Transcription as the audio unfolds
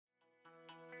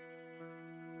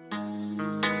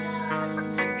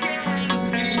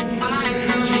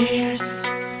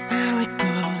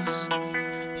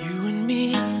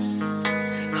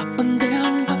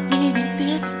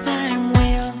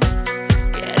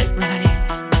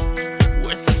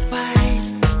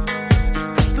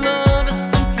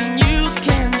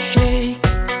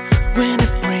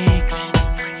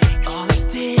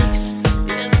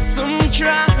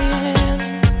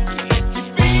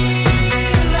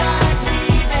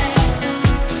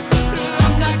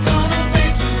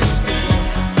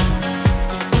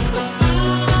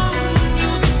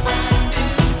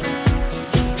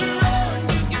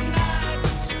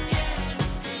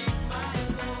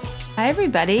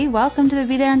everybody. Welcome to the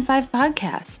Be There in 5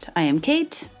 podcast. I am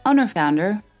Kate,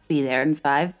 owner-founder, Be There in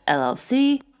 5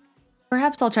 LLC.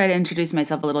 Perhaps I'll try to introduce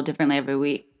myself a little differently every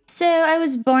week. So I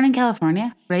was born in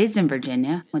California, raised in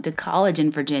Virginia, went to college in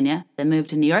Virginia, then moved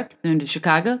to New York, then moved to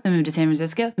Chicago, then moved to San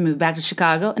Francisco, then moved back to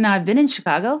Chicago, and now I've been in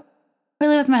Chicago,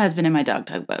 really with my husband and my dog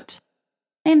Tugboat.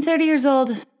 I am 30 years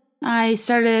old. I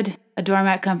started a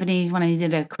doormat company when I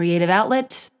needed a creative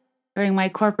outlet during my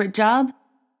corporate job.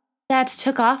 That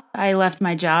took off. I left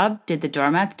my job, did the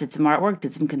doormats, did some artwork,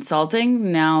 did some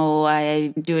consulting. Now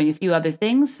I'm doing a few other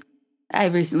things.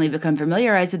 I've recently become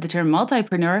familiarized with the term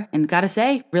multipreneur, and gotta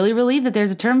say, really relieved that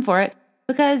there's a term for it,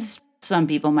 because some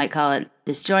people might call it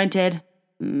disjointed,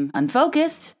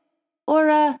 unfocused,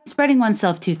 or spreading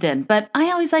oneself too thin. But I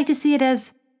always like to see it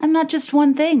as, I'm not just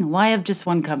one thing. Why have just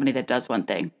one company that does one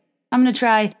thing? I'm gonna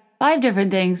try 5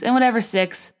 different things, and whatever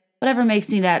sticks, whatever makes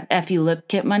me that FU lip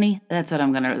kit money, that's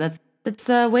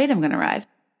the weight I'm gonna arrive.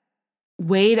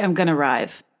 I'm gonna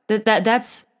arrive.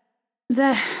 That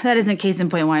isn't case in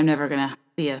point why I'm never gonna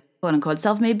be a quote unquote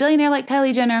self-made billionaire like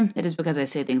Kylie Jenner. It is because I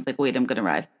say things like I'm gonna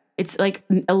arrive. It's like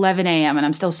 11 a.m. and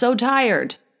I'm still so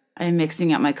tired. I'm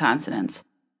mixing up my consonants.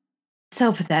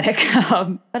 So pathetic.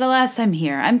 But alas, I'm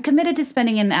here. I'm committed to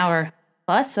spending an hour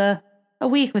plus a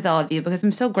week with all of you because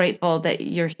I'm so grateful that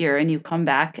you're here and you come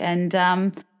back. And,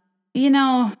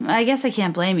 I guess I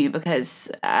can't blame you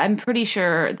because I'm pretty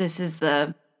sure this is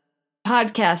the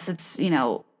podcast that's,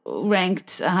 ranked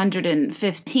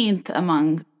 115th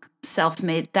among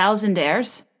self-made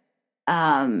thousandaires.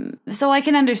 So I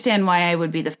can understand why I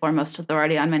would be the foremost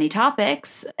authority on many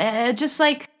topics. Just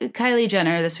like Kylie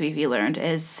Jenner, this week we learned,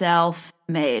 is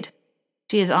self-made.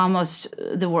 She is almost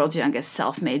the world's youngest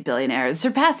self-made billionaire,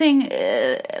 surpassing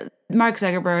Mark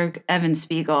Zuckerberg, Evan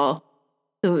Spiegel,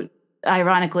 who,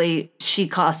 ironically, she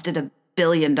costed $1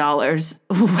 billion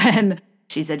when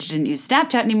she said she didn't use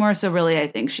Snapchat anymore. So really, I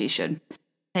think she should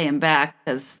pay him back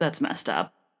because that's messed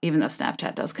up, even though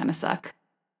Snapchat does kind of suck.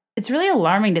 It's really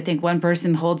alarming to think one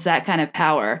person holds that kind of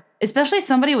power, especially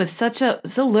somebody with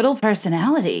so little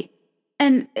personality.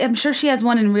 And I'm sure she has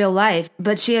one in real life,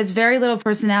 but she has very little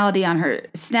personality on her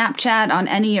Snapchat, on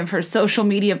any of her social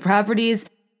media properties,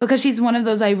 because she's one of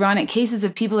those ironic cases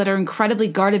of people that are incredibly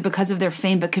guarded because of their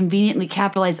fame, but conveniently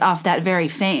capitalize off that very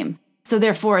fame. So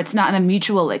therefore, it's not in a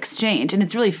mutual exchange. And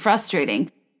it's really frustrating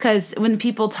because when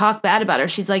people talk bad about her,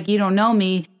 she's like, you don't know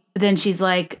me. But then she's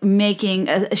like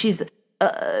she's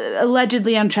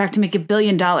allegedly on track to make $1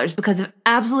 billion because of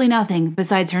absolutely nothing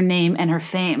besides her name and her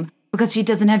fame. Because she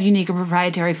doesn't have unique or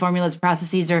proprietary formulas,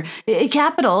 processes, or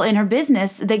capital in her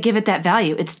business that give it that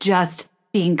value. It's just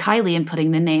being Kylie and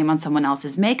putting the name on someone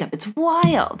else's makeup. It's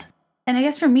wild. And I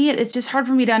guess for me, it's just hard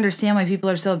for me to understand why people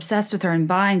are so obsessed with her and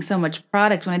buying so much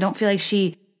product when I don't feel like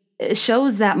she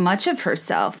shows that much of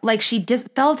herself. Like she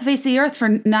just fell off the face of the earth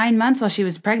for 9 months while she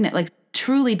was pregnant, like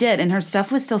truly did. And her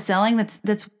stuff was still selling.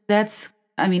 That's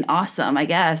awesome, I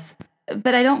guess.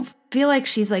 But I don't feel like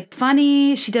she's like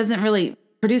funny. She doesn't really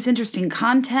produce interesting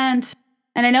content.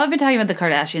 And I know I've been talking about the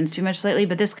Kardashians too much lately,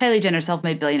 but this Kylie Jenner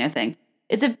self-made billionaire thing,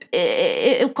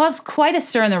 it caused quite a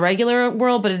stir in the regular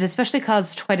world, but it especially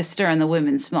caused quite a stir in the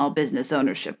women's small business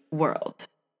ownership world.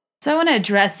 So I want to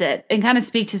address it and kind of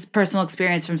speak to personal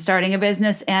experience from starting a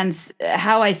business and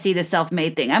how I see the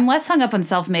self-made thing. I'm less hung up on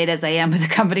self-made as I am with the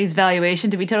company's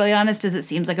valuation, to be totally honest, as it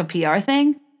seems like a PR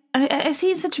thing. I've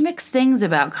seen such mixed things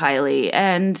about Kylie,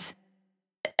 and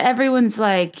everyone's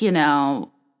like, the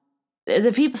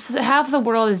people, half the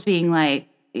world is being like,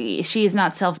 she is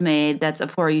not self-made. That's a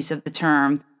poor use of the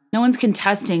term. No one's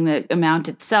contesting the amount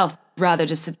itself, rather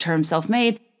just the term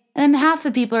self-made. And half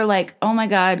the people are like, oh my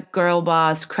God, girl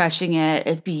boss, crushing it.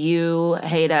 If you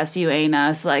hate us, you ain't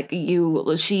us. Like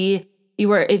if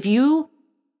you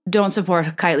don't support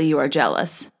Kylie, you are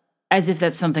jealous. As if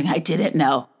that's something I didn't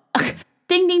know.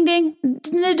 Ding, ding, ding.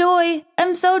 Nadoy.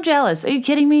 I'm so jealous. Are you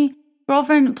kidding me?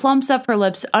 Girlfriend plumps up her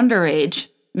lips underage,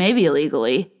 maybe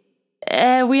illegally.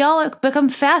 We all become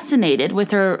fascinated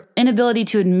with her inability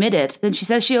to admit it. Then she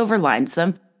says she overlines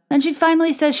them. Then she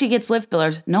finally says she gets lip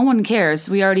fillers. No one cares.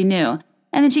 We already knew.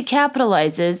 And then she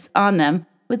capitalizes on them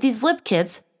with these lip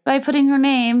kits by putting her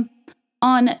name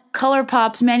on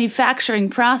ColourPop's manufacturing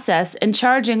process and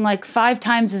charging like 5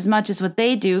 times as much as what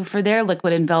they do for their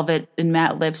liquid and velvet and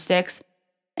matte lipsticks.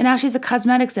 And now she's a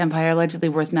cosmetics empire allegedly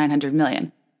worth $900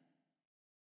 million.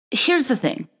 Here's the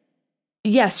thing.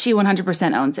 Yes, she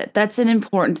 100% owns it. That's an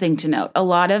important thing to note. A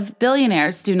lot of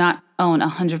billionaires do not own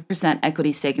 100%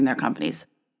 equity stake in their companies.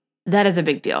 That is a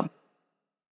big deal.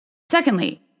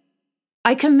 Secondly,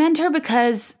 I commend her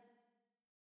because,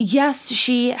 yes,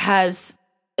 she has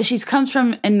she comes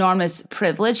from enormous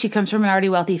privilege. She comes from an already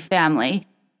wealthy family.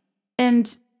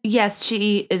 And yes,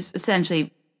 she is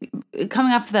essentially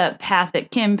coming off the path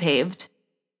that Kim paved,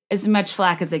 as much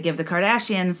flack as they give the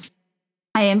Kardashians.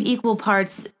 I am equal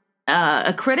parts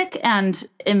a critic and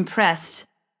impressed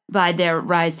by their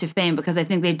rise to fame, because I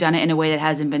think they've done it in a way that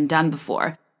hasn't been done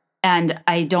before. And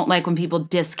I don't like when people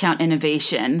discount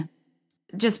innovation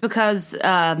just because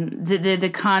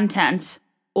the content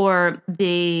or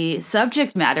the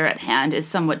subject matter at hand is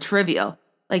somewhat trivial.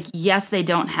 Like, yes, they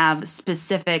don't have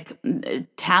specific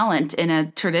talent in a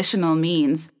traditional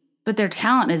means, but their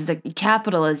talent is the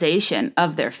capitalization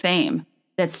of their fame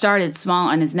that started small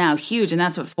and is now huge. And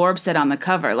that's what Forbes said on the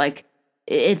cover. Like,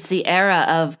 it's the era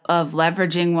of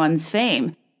leveraging one's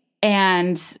fame.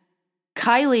 And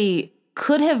Kylie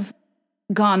could have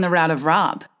gone the route of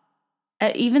Rob.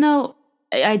 Even though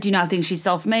I do not think she's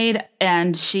self-made,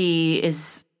 and she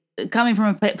is coming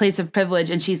from a place of privilege,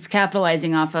 and she's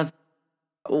capitalizing off of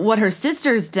what her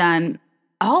sister's done.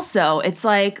 Also, it's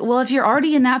like, well, if you're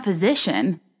already in that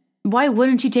position, why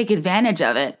wouldn't you take advantage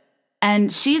of it?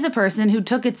 And she's a person who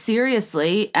took it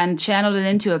seriously and channeled it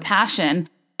into a passion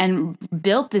and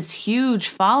built this huge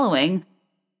following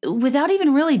without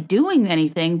even really doing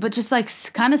anything, but just like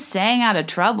kind of staying out of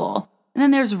trouble. And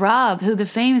then there's Rob, who the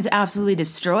fame has absolutely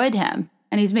destroyed him.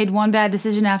 And he's made one bad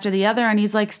decision after the other, and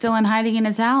he's like still in hiding in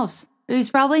his house. He's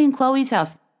probably in Khloe's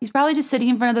house. He's probably just sitting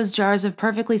in front of those jars of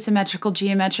perfectly symmetrical,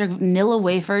 geometric Nilla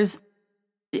wafers,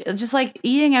 just like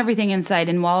eating everything in sight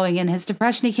and wallowing in his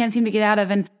depression he can't seem to get out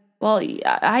of. And well,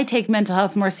 I take mental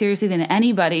health more seriously than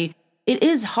anybody. It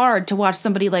is hard to watch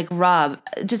somebody like Rob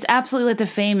just absolutely let the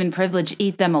fame and privilege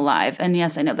eat them alive. And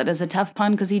yes, I know that is a tough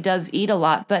pun because he does eat a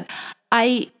lot, but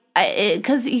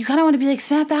because you kind of want to be like,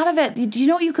 snap out of it. Do you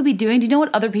know what you could be doing? Do you know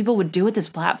what other people would do with this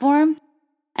platform?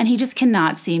 And he just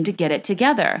cannot seem to get it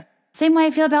together. Same way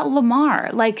I feel about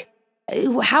Lamar. Like,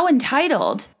 how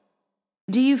entitled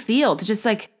do you feel to just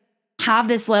like have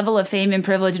this level of fame and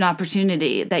privilege and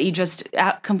opportunity that you just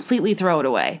completely throw it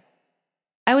away?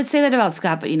 I would say that about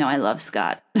Scott, but you know, I love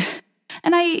Scott.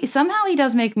 And somehow he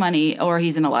does make money, or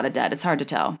he's in a lot of debt. It's hard to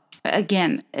tell.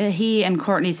 Again, he and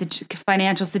Kourtney's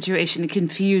financial situation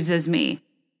confuses me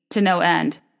to no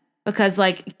end, because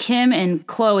like Kim and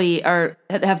Khloe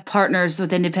have partners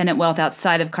with independent wealth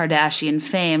outside of Kardashian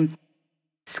fame.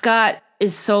 Scott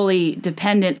is solely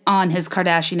dependent on his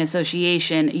Kardashian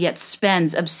association, yet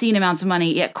spends obscene amounts of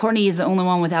money. Yet Kourtney is the only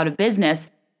one without a business,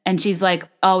 and she's like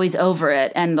always over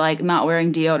it and like not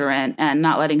wearing deodorant and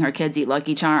not letting her kids eat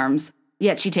Lucky Charms.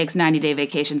 Yet she takes 90-day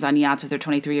vacations on yachts with her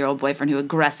 23-year-old boyfriend, who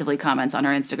aggressively comments on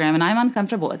her Instagram, and I'm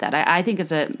uncomfortable with that. I think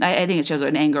I think it shows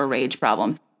an anger rage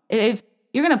problem. If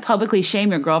you're going to publicly shame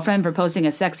your girlfriend for posting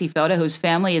a sexy photo whose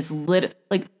family is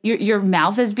like your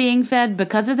mouth is being fed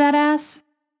because of that ass,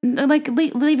 like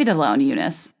leave it alone,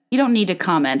 Eunice. You don't need to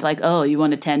comment like, oh, you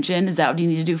want attention? Is that what you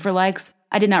need to do for likes?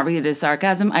 I did not read it as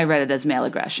sarcasm. I read it as male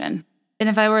aggression. And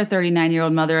if I were a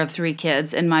 39-year-old mother of 3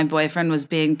 kids and my boyfriend was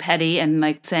being petty and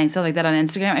like saying stuff like that on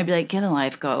Instagram, I'd be like, get a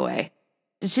life, go away.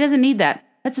 She doesn't need that.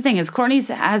 That's the thing, is Kourtney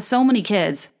has so many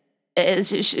kids.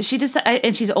 She just,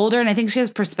 and she's older, and I think she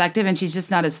has perspective, and she's just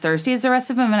not as thirsty as the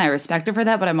rest of them, and I respect her for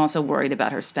that, but I'm also worried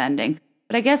about her spending.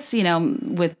 But I guess, you know,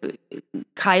 with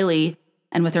Kylie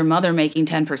and with her mother making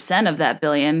 10% of that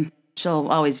billion, she'll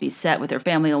always be set with her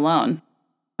family alone.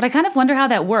 But I kind of wonder how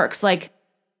that works. Like,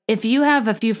 if you have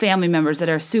a few family members that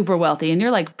are super wealthy and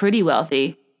you're like pretty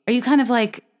wealthy, are you kind of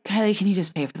like, Kylie, can you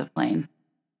just pay for the plane?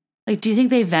 Like, do you think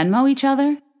they Venmo each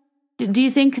other? Do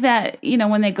you think that, you know,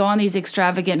 when they go on these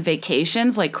extravagant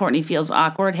vacations, like Kourtney feels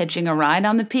awkward hitching a ride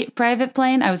on the private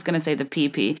plane? I was going to say the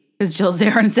PP, because Jill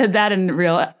Zarin said that in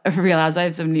Real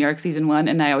Housewives of New York season 1,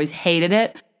 and I always hated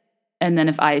it. And then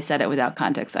if I said it without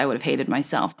context, I would have hated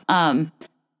myself.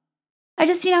 I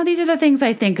just, you know, these are the things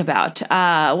I think about.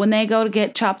 When they go to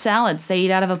get chopped salads, they eat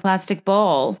out of a plastic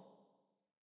bowl.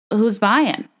 Who's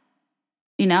buying?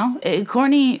 You know,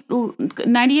 Kourtney,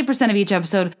 98% of each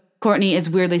episode, Kourtney is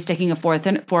weirdly sticking a fork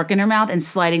in her mouth and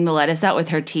sliding the lettuce out with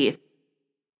her teeth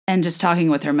and just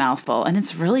talking with her mouth full. And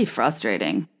it's really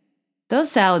frustrating. Those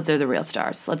salads are the real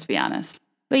stars, let's be honest.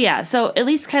 But yeah, so at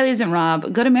least Kylie isn't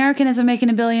Rob. Good American isn't making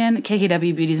 $1 billion.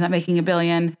 KKW Beauty's not making $1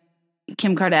 billion.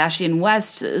 Kim Kardashian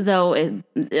West, though,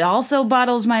 it also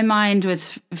bottles my mind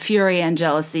with fury and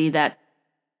jealousy that,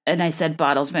 and I said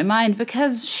bottles my mind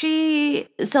because she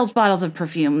sells bottles of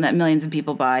perfume that millions of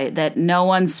people buy that no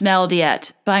one smelled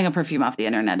yet. Buying a perfume off the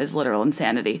internet is literal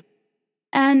insanity.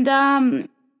 And,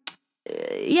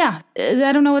 yeah,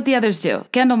 I don't know what the others do.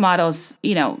 Kendall models,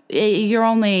 you know, you're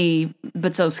only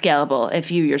but so scalable if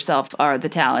you yourself are the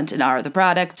talent and are the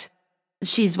product.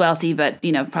 she's wealthy, but,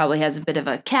 probably has a bit of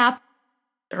a cap.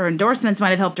 Her endorsements might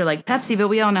have helped her like Pepsi, but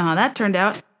we all know how that turned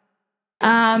out.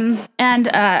 And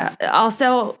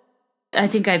also, I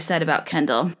think I've said about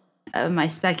Kendall, my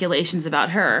speculations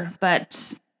about her,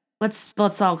 but let's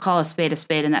all call a spade,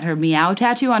 and that her meow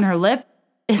tattoo on her lip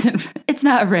it's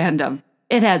not random.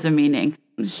 It has a meaning.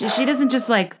 She doesn't just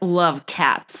like love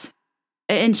cats,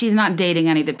 and she's not dating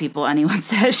any of the people anyone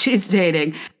says she's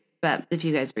dating. But if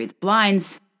you guys read the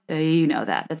blinds, you know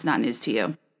that's not news to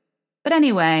you. But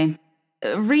anyway,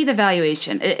 read the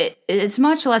valuation. It's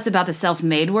much less about the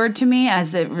self-made word to me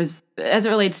as it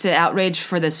relates to outrage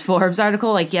for this Forbes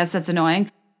article. Like, yes, that's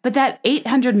annoying. But that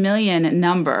 800 million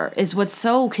number is what's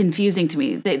so confusing to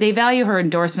me. They value her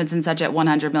endorsements and such at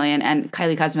 100 million and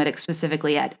Kylie Cosmetics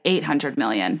specifically at 800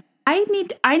 million. I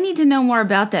need to know more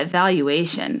about that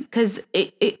valuation because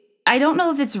I don't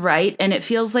know if it's right and it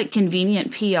feels like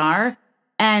convenient PR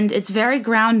and it's very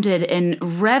grounded in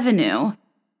revenue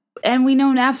and we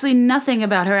know absolutely nothing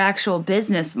about her actual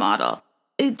business model.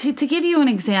 To give you an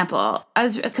example, I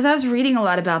was reading a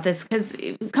lot about this because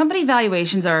company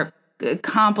valuations are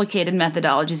complicated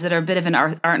methodologies that are a bit of an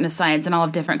art and a science and all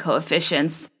have different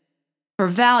coefficients for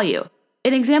value.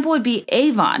 An example would be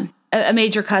Avon, a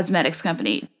major cosmetics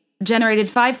company, generated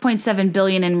 $5.7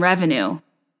 billion in revenue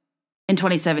in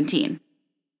 2017.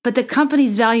 But the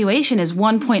company's valuation is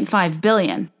 $1.5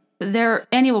 billion. Their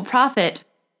annual profit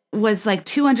was like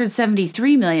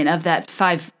 $273 million of that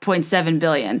 $5.7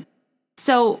 billion.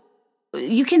 So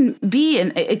you can be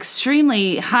an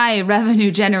extremely high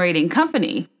revenue generating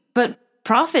company, but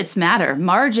profits matter,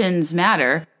 margins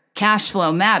matter, cash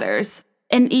flow matters.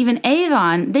 And even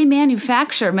Avon, they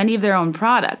manufacture many of their own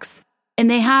products. And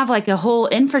they have like a whole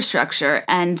infrastructure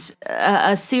and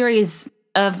a series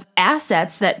of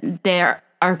assets that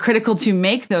are critical to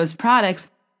make those products.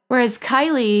 Whereas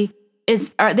Kylie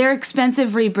they're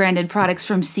expensive rebranded products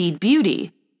from Seed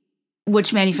Beauty,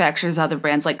 which manufactures other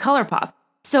brands like ColourPop.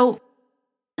 So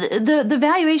the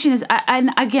valuation is,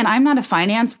 and again, I'm not a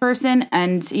finance person,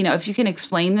 and if you can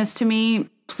explain this to me,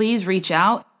 please reach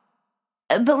out.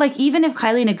 But like, even if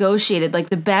Kylie negotiated like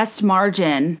the best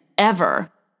margin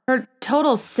ever, her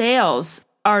total sales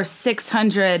are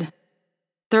 $630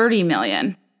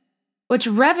 million, which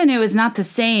revenue is not the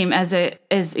same as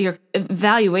your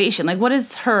valuation. Like, what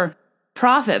is her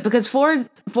profit? Because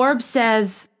Forbes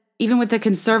says even with the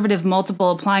conservative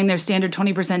multiple applying their standard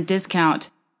 20%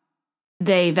 discount,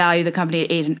 they value the company at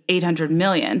 $800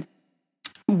 million.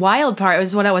 Wild part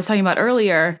was what I was talking about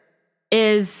earlier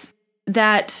is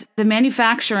that the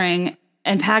manufacturing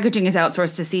and packaging is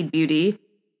outsourced to Seed Beauty.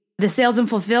 The sales and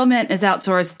fulfillment is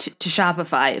outsourced to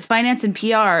Shopify. Finance and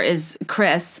PR is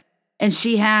Chris, and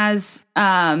she has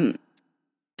 5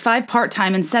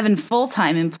 part-time and 7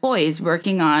 full-time employees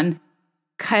working on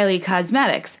Kylie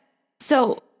Cosmetics.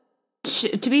 So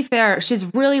to be fair,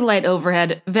 she's really light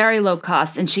overhead, very low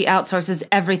cost, and she outsources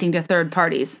everything to third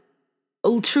parties.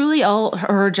 Truly, all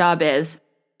her job is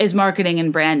marketing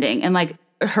and branding, and like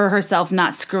herself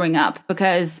not screwing up.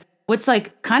 Because what's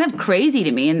like kind of crazy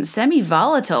to me and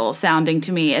semi-volatile sounding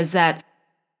to me is that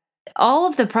all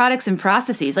of the products and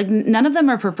processes, like none of them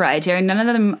are proprietary, none of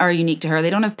them are unique to her.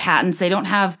 They don't have patents. They don't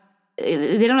have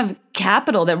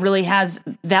capital that really has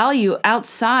value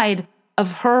outside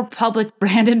of her public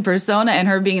brand and persona and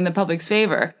her being in the public's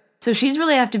favor. So she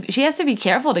has to be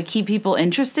careful to keep people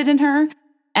interested in her.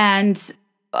 And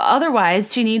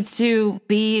otherwise she needs to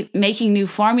be making new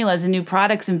formulas and new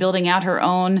products and building out her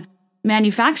own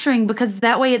manufacturing, because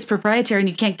that way it's proprietary and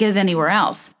you can't get it anywhere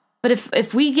else. But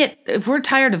if we're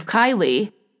tired of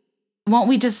Kylie, won't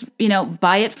we just,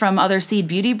 buy it from other Seed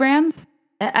Beauty brands?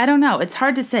 I don't know. It's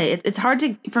hard to say. It's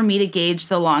hard for me to gauge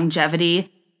the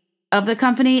longevity of the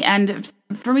company, and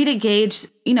for me to gauge,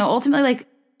 ultimately like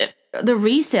the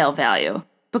resale value,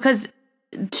 because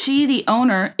she, the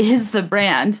owner, is the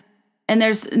brand, and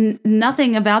there's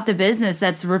nothing about the business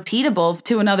that's repeatable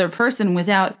to another person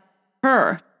without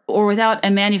her, or without a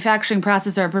manufacturing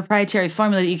process or a proprietary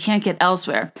formula that you can't get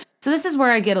elsewhere. So this is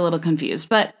where I get a little confused.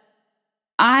 But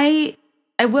I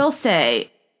will say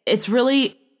it's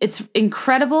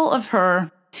incredible of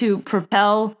her to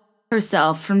propel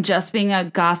herself from just being a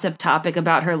gossip topic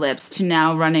about her lips to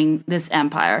now running this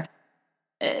empire.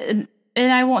 And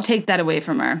I won't take that away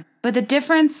from her. But the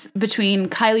difference between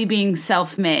Kylie being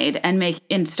self-made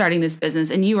and starting this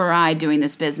business and you or I doing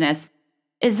this business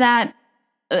is that,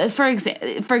 for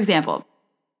example,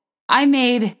 I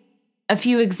made a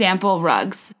few example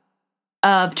rugs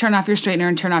of turn off your straightener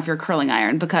and turn off your curling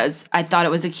iron because I thought it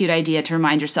was a cute idea to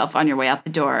remind yourself on your way out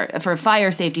the door for fire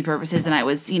safety purposes. And I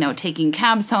was, taking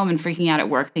cabs home and freaking out at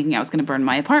work thinking I was going to burn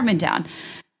my apartment down.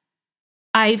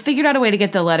 I figured out a way to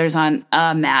get the letters on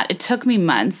a mat. It took me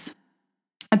months.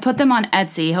 I put them on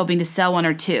Etsy, hoping to sell one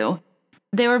or two.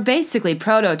 They were basically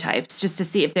prototypes just to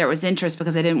see if there was interest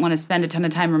because I didn't want to spend a ton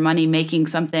of time or money making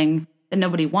something that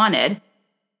nobody wanted.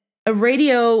 A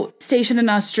radio station in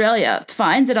Australia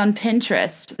finds it on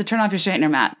Pinterest, the Turn Off Your Straightener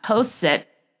mat, posts it,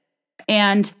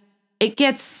 and it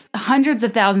gets hundreds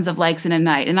of thousands of likes in a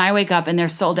night. And I wake up and they're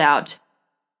sold out.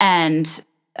 And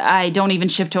I don't even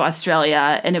ship to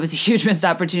Australia. And it was a huge missed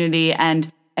opportunity.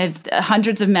 And I have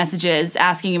hundreds of messages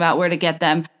asking about where to get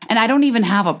them. And I don't even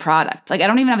have a product. Like, I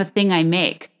don't even have a thing I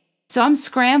make. So I'm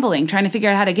scrambling, trying to figure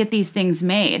out how to get these things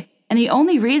made. And the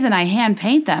only reason I hand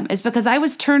paint them is because I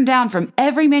was turned down from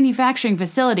every manufacturing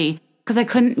facility because I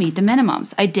couldn't meet the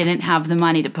minimums. I didn't have the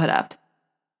money to put up.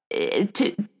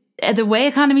 The way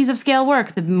economies of scale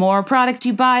work, the more product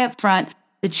you buy up front,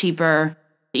 the cheaper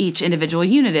each individual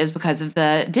unit is because of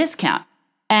the discount.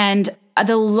 And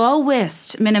the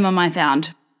lowest minimum I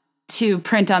found to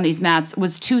print on these mats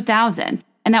was $2,000.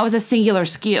 And that was a singular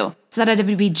SKU. So that had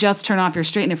to be just Turn Off Your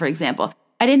Straightener, for example.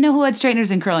 I didn't know who had straighteners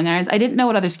and curling irons. I didn't know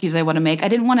what other SKUs I want to make. I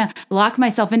didn't want to lock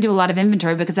myself into a lot of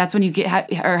inventory because that's when you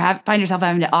find yourself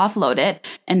having to offload it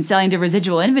and selling to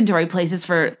residual inventory places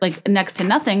for like next to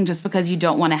nothing just because you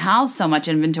don't want to house so much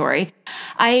inventory.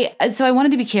 So I wanted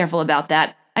to be careful about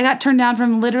that. I got turned down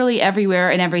from literally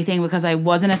everywhere and everything because I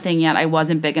wasn't a thing yet. I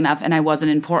wasn't big enough and I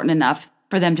wasn't important enough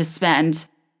for them to spend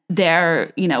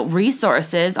their,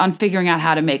 resources on figuring out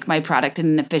how to make my product in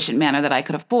an efficient manner that I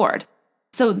could afford.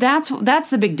 So that's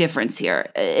the big difference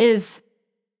here is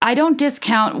I don't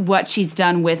discount what she's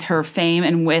done with her fame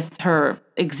and with her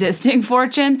existing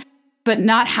fortune, but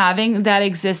not having that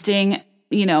existing,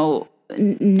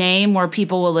 name where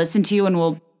people will listen to you and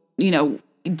will,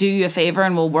 do you a favor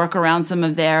and will work around some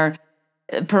of their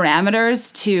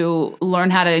parameters to learn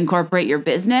how to incorporate your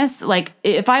business. Like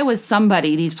if I was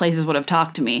somebody, these places would have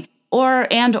talked to me or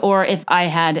if I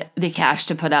had the cash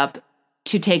to put up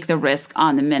to take the risk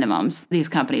on the minimums, these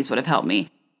companies would have helped me.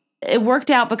 It worked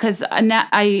out because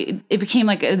it became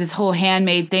like this whole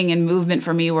handmade thing and movement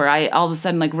for me where I all of a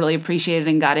sudden like really appreciated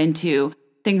and got into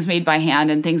things made by hand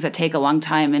and things that take a long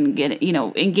time and get,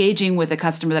 engaging with a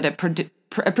customer that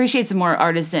appreciates a more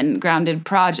artisan grounded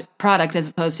product as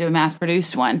opposed to a mass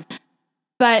produced one.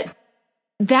 But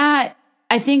that,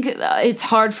 I think it's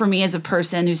hard for me as a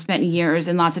person who spent years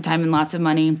and lots of time and lots of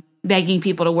money begging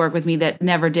people to work with me that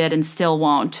never did and still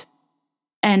won't.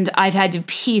 And I've had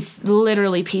to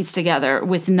literally piece together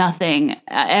with nothing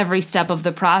every step of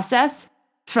the process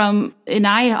and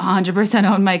I 100%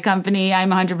 own my company. I'm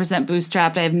 100%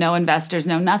 bootstrapped. I have no investors,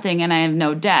 no nothing, and I have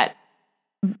no debt.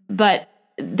 But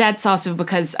that's also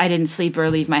because I didn't sleep or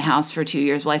leave my house for 2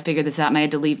 years while I figured this out, and I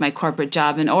had to leave my corporate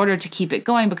job in order to keep it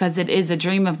going because it is a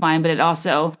dream of mine, but it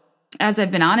also, as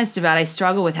I've been honest about, I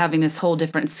struggle with having this whole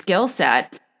different skill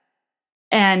set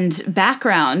and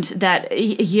background that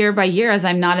year by year, as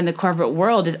I'm not in the corporate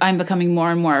world, I'm becoming more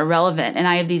and more irrelevant. And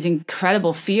I have these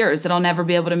incredible fears that I'll never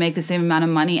be able to make the same amount of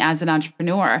money as an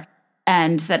entrepreneur.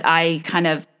 And that I kind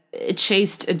of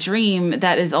chased a dream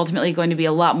that is ultimately going to be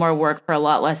a lot more work for a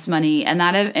lot less money. And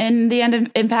that in the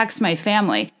end impacts my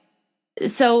family.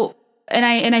 So, and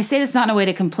I say this not in a way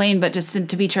to complain, but just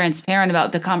to be transparent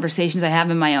about the conversations I have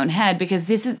in my own head, because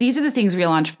these are the things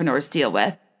real entrepreneurs deal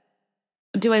with.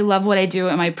 Do I love what I do?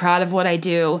 Am I proud of what I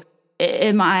do?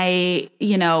 Am I,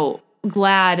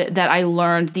 glad that I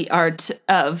learned the art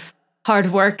of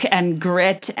hard work and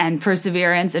grit and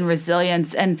perseverance and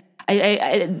resilience? And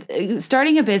I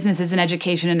starting a business is an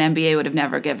education an MBA would have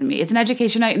never given me. It's an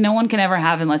education no one can ever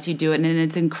have unless you do it. And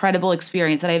it's an incredible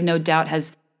experience that I have no doubt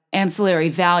has ancillary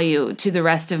value to the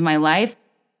rest of my life.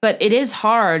 But it is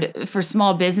hard for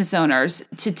small business owners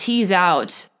to tease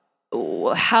out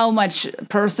how much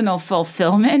personal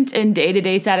fulfillment and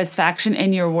day-to-day satisfaction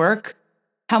in your work,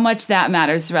 how much that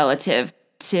matters relative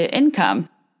to income.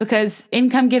 Because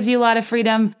income gives you a lot of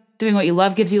freedom. Doing what you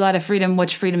love gives you a lot of freedom.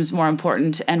 Which freedom is more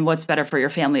important and what's better for your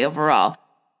family overall?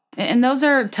 And those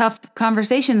are tough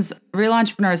conversations real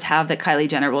entrepreneurs have that Kylie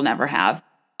Jenner will never have.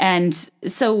 And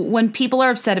so when people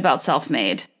are upset about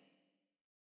self-made,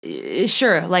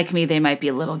 sure, like me, they might be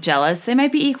a little jealous. They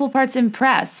might be equal parts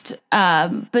impressed.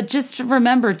 But just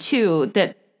remember, too,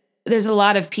 that there's a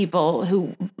lot of people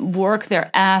who work their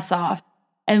ass off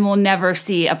and will never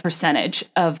see a percentage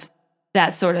of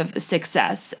that sort of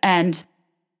success. And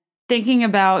thinking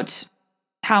about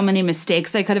how many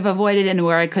mistakes I could have avoided and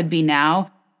where I could be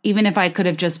now, even if I could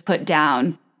have just put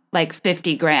down like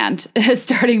 50 grand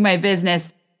starting my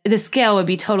business, the scale would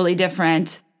be totally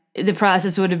different. the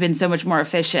process would have been so much more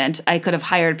efficient. I could have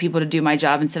hired people to do my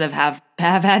job instead of have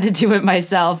had to do it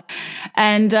myself.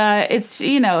 And it's,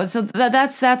 so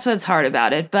that's what's hard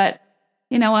about it. But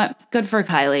you know what? Good for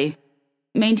Kylie.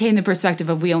 Maintain the perspective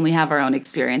of we only have our own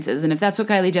experiences. And if that's what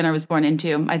Kylie Jenner was born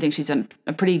into, I think she's done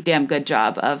a pretty damn good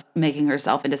job of making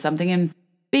herself into something and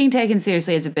being taken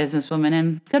seriously as a businesswoman,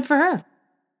 and good for her.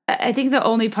 I think the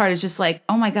only part is just like,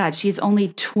 oh my God, she's only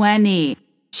 20.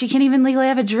 She can't even legally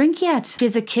have a drink yet. She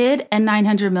has a kid and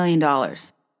 $900 million.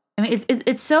 I mean,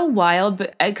 it's so wild,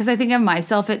 but because I think of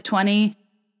myself at 20,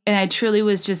 and I truly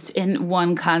was just in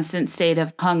one constant state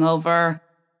of hungover.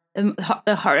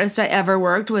 The hardest I ever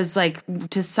worked was like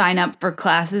to sign up for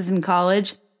classes in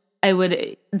college. I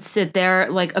would sit there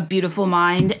like a beautiful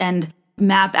mind and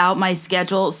map out my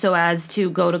schedule so as to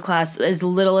go to class as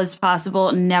little as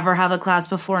possible, never have a class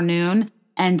before noon,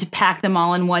 and to pack them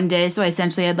all in one day. So I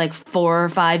essentially had like 4 or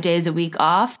 5 days a week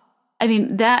off. I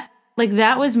mean, that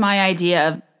was my idea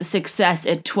of success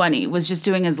at 20, was just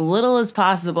doing as little as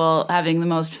possible, having the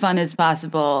most fun as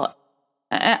possible.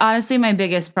 Honestly, my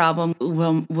biggest problem,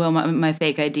 will my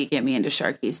fake ID get me into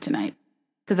Sharky's tonight?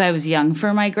 Because I was young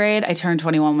for my grade. I turned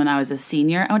 21 when I was a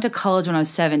senior. I went to college when I was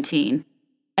 17.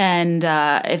 And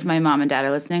if my mom and dad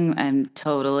are listening, I'm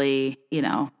totally,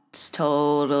 just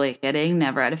totally kidding.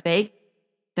 Never had a fake.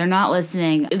 They're not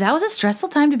listening. That was a stressful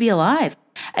time to be alive.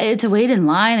 To wait in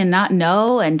line and not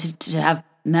know, and to have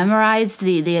memorized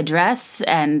the address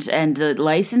and the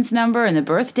license number and the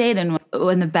birth date. And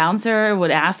when the bouncer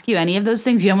would ask you any of those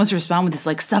things, you almost respond with this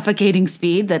like suffocating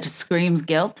speed that just screams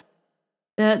guilt.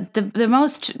 The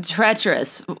most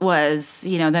treacherous was,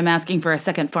 them asking for a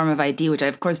second form of ID, which I,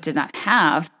 of course, did not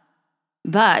have.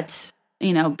 But,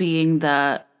 being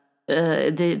the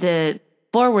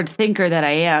forward thinker that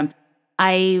I am,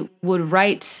 I would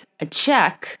write a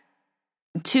check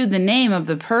to the name of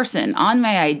the person on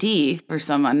my ID for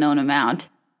some unknown amount.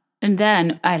 And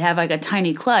then I'd have like a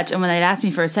tiny clutch. And when they'd ask me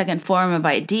for a second form of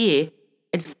ID,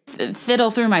 I'd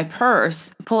fiddle through my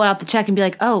purse, pull out the check and be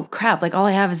like, oh crap, like all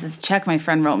I have is this check my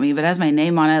friend wrote me, but it has my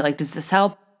name on it. Like, does this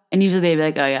help? And usually they'd be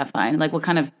like, oh yeah, fine. Like what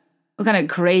kind of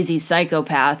crazy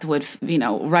psychopath would,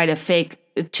 write a fake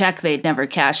check they'd never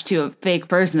cashed to a fake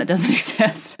person that doesn't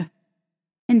exist?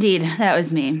 Indeed, that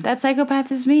was me. That psychopath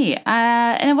is me.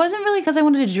 And it wasn't really because I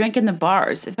wanted to drink in the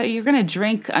bars. If you're going to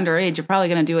drink underage, you're probably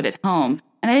going to do it at home.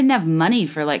 And I didn't have money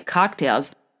for like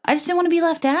cocktails. I just didn't want to be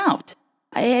left out.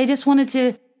 I just wanted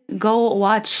to go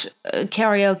watch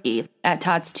karaoke at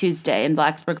Tots Tuesday in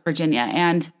Blacksburg, Virginia.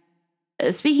 And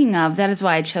speaking of, that is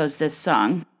why I chose this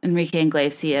song, Enrique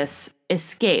Iglesias,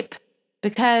 Escape.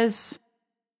 Because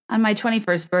on my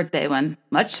 21st birthday, when,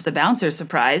 much to the bouncer's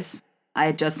surprise, I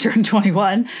had just turned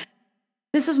 21,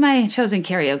 this was my chosen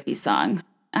karaoke song.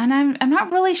 And I'm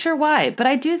not really sure why, but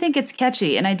I do think it's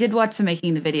catchy. And I did watch the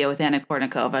Making the Video with Anna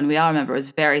Kournikova, and we all remember it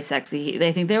was very sexy.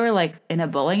 They think they were like in a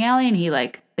bowling alley, and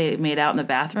they made out in the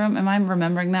bathroom. Am I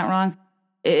remembering that wrong?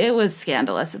 It was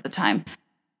scandalous at the time.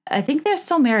 I think they're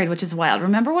still married, which is wild.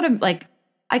 Remember what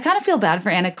I kind of feel bad for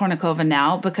Anna Kournikova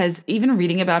now, because even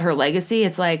reading about her legacy,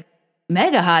 it's like,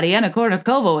 mega hottie Anna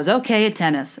Kournikova was okay at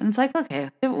tennis. And it's like, okay,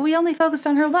 we only focused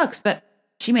on her looks, but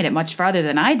she made it much farther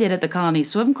than I did at the Colony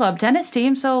Swim Club tennis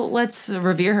team, so let's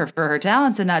revere her for her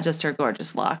talents and not just her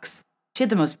gorgeous locks. She had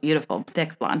the most beautiful,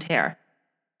 thick blonde hair.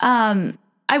 I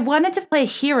wanted to play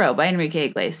Hero by Enrique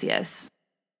Iglesias,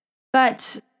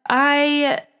 but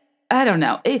I don't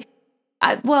know.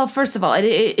 Well, first of all,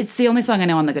 it's the only song I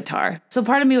know on the guitar. So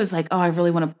part of me was like, oh, I really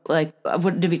want to,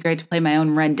 wouldn't it be great to play my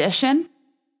own rendition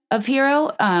of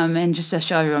Hero, and just to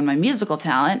show everyone my musical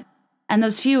talent. And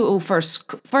those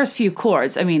first few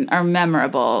chords, are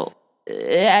memorable.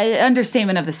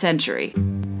 Understatement of the century.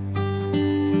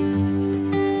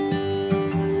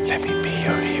 Let me be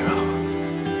your hero.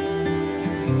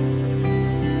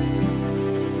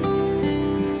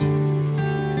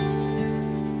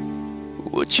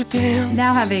 Would you dance?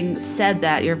 Now, having said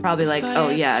that, you're probably like, oh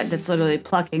yeah, that's literally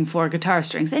plucking 4 guitar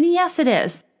strings. And yes, it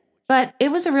is. But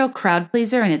it was a real crowd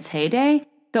pleaser in its heyday.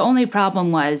 The only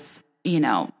problem was,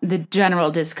 the general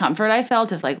discomfort I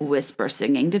felt of whisper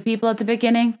singing to people at the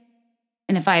beginning.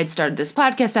 And if I had started this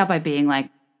podcast out by being like,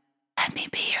 let me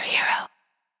be your hero,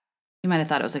 you might have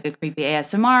thought it was like a creepy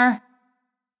ASMR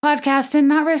podcast and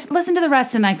not listen to the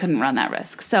rest, and I couldn't run that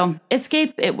risk. So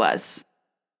Escape it was.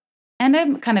 And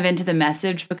I'm kind of into the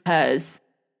message because,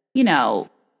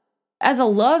 as a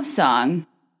love song,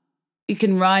 you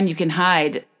can run, you can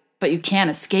hide, but you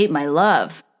can't escape my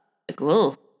love.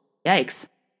 Whoa, yikes.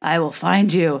 I will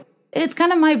find you. It's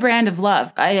kind of my brand of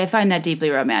love. I find that deeply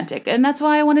romantic. And that's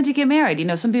why I wanted to get married.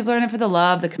 Some people are in it for the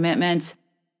love, the commitment.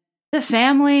 the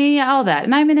family, all that.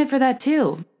 And I'm in it for that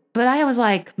too. But I was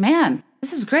like, man,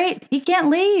 this is great. He can't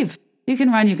leave. You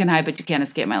can run, you can hide, but you can't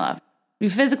escape my love. You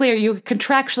physically or you're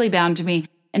contractually bound to me.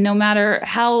 And no matter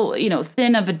how,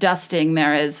 thin of a dusting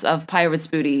there is of Pirate's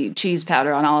Booty cheese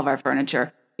powder on all of our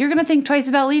furniture, you're going to think twice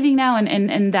about leaving now.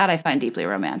 And that I find deeply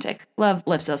romantic. Love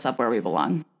lifts us up where we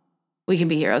belong. We can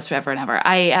be heroes forever and ever.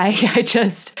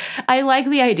 I like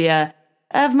the idea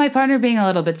of my partner being a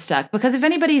little bit stuck, because if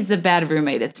anybody's the bad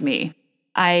roommate, it's me.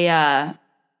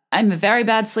 I'm a very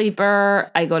bad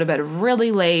sleeper. I go to bed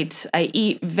really late.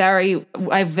 I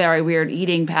have very weird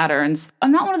eating patterns.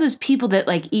 I'm not one of those people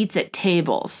that eats at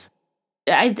tables.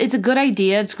 It's a good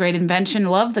idea. It's a great invention.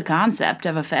 Love the concept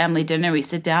of a family dinner. We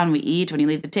sit down, we eat. When you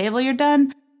leave the table, you're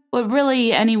done. But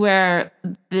really anywhere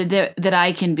that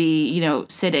I can be,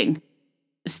 sitting,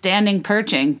 standing,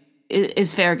 perching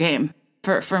is fair game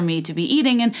for me to be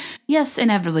eating. And yes,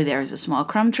 inevitably there is a small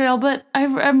crumb trail, but I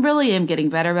really am getting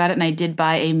better about it. And I did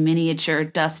buy a miniature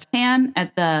dustpan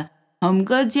at the Home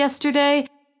Goods yesterday.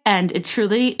 And it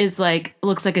truly is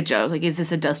looks like a joke. Is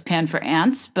this a dustpan for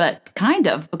ants? But kind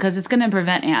of, because it's going to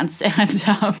prevent ants. And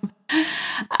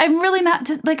I'm really not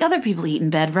like other people eat in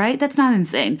bed, right? That's not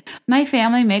insane. My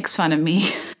family makes fun of me.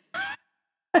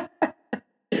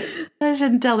 I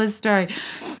shouldn't tell this story.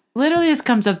 Literally, this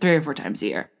comes up 3 or 4 times a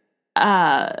year.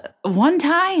 One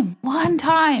time,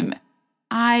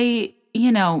 I,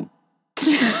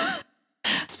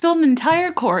 spilled an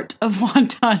entire quart of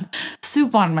wonton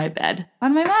soup on my bed,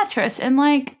 on my mattress. And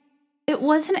it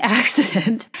was an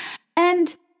accident.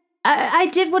 And I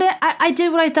did what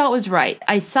I thought was right.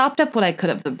 I sopped up what I could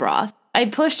of the broth. I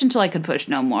pushed until I could push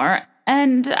no more.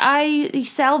 And I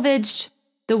salvaged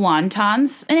the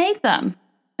wontons and ate them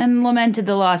and lamented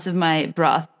the loss of my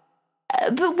broth.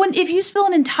 But if you spill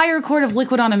an entire quart of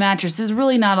liquid on a mattress, there's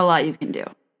really not a lot you can do.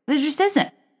 There just isn't.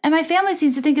 And my family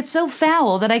seems to think it's so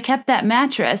foul that I kept that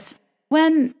mattress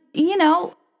when,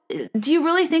 do you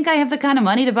really think I have the kind of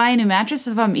money to buy a new mattress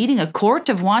if I'm eating a quart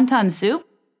of wonton soup?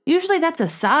 Usually that's a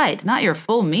side, not your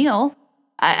full meal.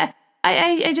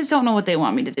 I just don't know what they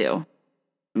want me to do.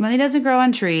 Money doesn't grow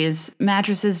on trees.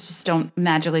 Mattresses just don't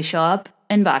magically show up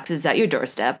in boxes at your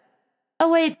doorstep. Oh,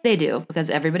 wait, they do,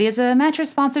 because everybody has a mattress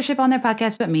sponsorship on their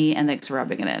podcast but me, and thanks for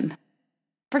rubbing it in.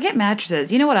 Forget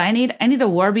mattresses. You know what I need? I need a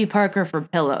Warby Parker for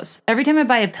pillows. Every time I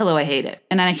buy a pillow, I hate it,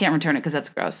 and then I can't return it because that's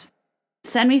gross.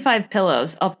 Send me 5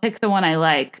 pillows. I'll pick the one I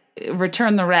like,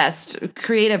 return the rest,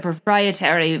 create a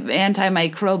proprietary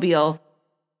antimicrobial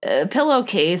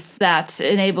pillowcase that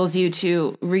enables you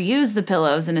to reuse the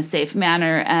pillows in a safe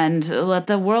manner and let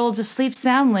the world just sleep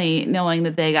soundly, knowing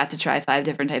that they got to try 5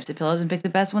 different types of pillows and pick the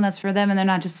best one that's for them, and they're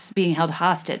not just being held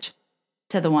hostage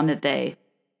to the one that they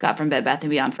got from Bed Bath &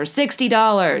 Beyond for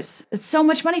 $60. It's so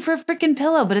much money for a freaking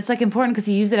pillow, but it's important because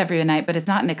you use it every night, but it's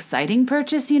not an exciting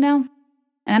purchase, And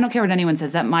I don't care what anyone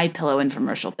says, that My Pillow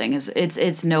infomercial thing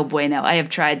it's no bueno. I have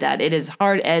tried that. It is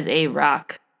hard as a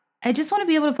rock. I just want to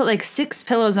be able to put 6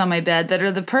 pillows on my bed that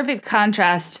are the perfect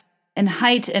contrast and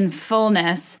height and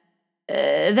fullness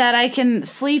that I can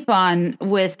sleep on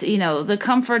with, the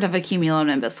comfort of a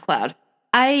cumulonimbus cloud.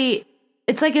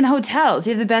 It's like in hotels,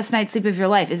 you have the best night's sleep of your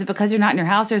life. Is it because you're not in your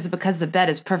house, or is it because the bed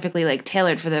is perfectly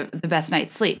tailored for the best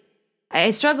night's sleep?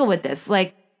 I struggle with this.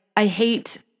 I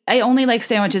only like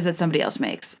sandwiches that somebody else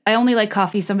makes. I only like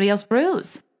coffee somebody else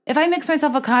brews. If I mix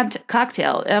myself a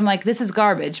cocktail, I'm like, this is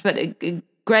garbage, but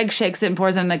Greg shakes it and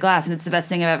pours it in a glass, and it's the best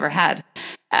thing I've ever had.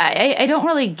 I don't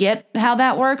really get how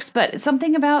that works, but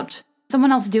something about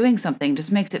someone else doing something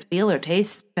just makes it feel or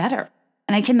taste better.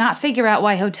 And I cannot figure out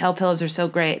why hotel pillows are so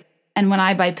great. And when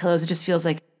I buy pillows, it just feels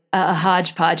like a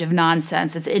hodgepodge of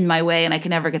nonsense that's in my way, and I can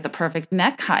never get the perfect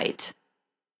neck height.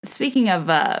 Speaking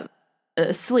of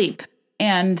sleep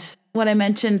and what I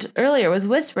mentioned earlier with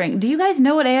whispering, do you guys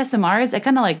know what ASMR is? I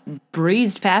kind of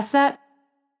breezed past that,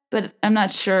 but I'm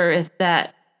not sure if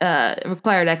that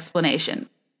required explanation.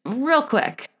 Real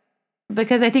quick,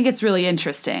 because I think it's really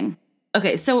interesting.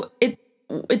 Okay, so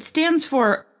it stands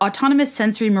for Autonomous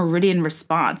Sensory Meridian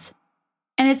Response,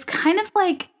 and it's kind of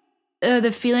like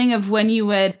the feeling of when you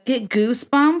would get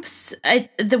goosebumps.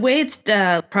 The way it's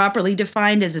properly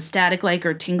defined is a static-like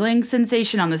or tingling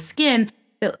sensation on the skin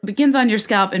that begins on your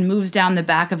scalp and moves down the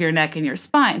back of your neck and your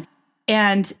spine.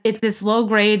 And it's this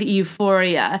low-grade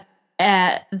euphoria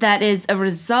that is a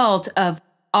result of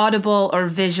audible or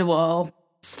visual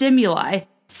stimuli.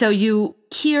 So you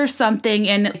hear something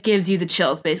and it gives you the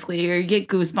chills, basically, or you get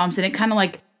goosebumps, and it kind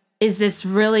of is this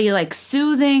really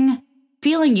soothing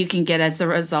feeling you can get as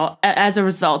a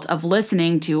result of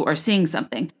listening to or seeing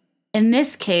something. In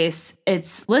this case,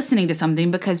 it's listening to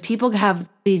something, because people have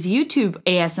these YouTube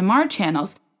ASMR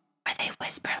channels where they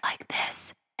whisper like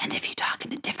this. And if you talk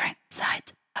into different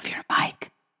sides of your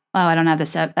mic, I don't have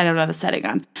the setting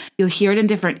on. You'll hear it in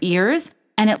different ears,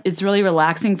 and it's really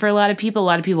relaxing for a lot of people. A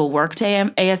lot of people work to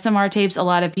ASMR tapes. A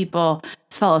lot of people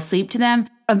fall asleep to them.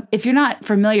 If you're not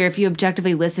familiar, if you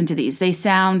objectively listen to these, they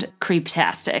sound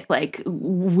creeptastic, like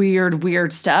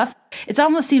weird stuff. It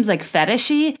almost seems like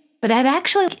fetishy, but it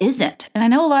actually isn't. And I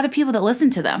know a lot of people that listen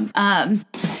to them. And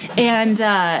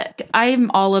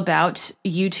I'm all about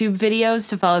YouTube videos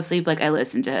to fall asleep. Like I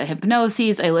listen to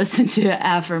hypnosis, I listen to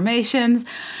affirmations.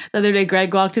 The other day,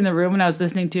 Greg walked in the room and I was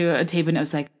listening to a tape and it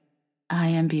was like, I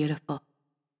am beautiful.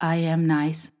 I am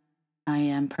nice. I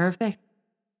am perfect.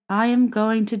 I am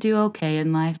going to do okay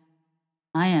in life.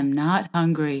 I am not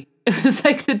hungry. It was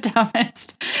like the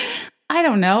dumbest. I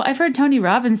don't know. I've heard Tony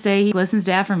Robbins say he listens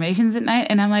to affirmations at night,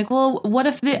 and I'm like, well, what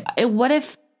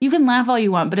if you can laugh all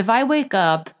you want, but if I wake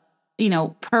up,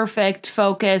 perfect,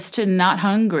 focused, and not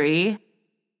hungry,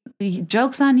 the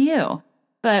joke's on you.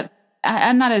 But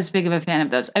I'm not as big of a fan of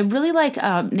those. I really like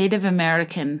Native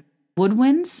American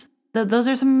woodwinds. Those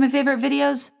are some of my favorite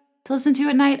videos to listen to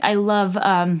at night. I love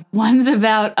ones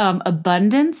about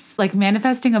abundance, like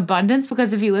manifesting abundance,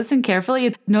 because if you listen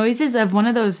carefully, noises of one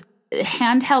of those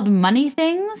handheld money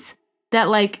things that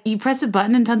like you press a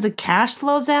button and tons of cash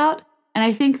flows out. And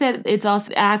I think that it's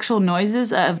also actual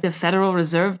noises of the Federal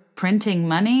Reserve printing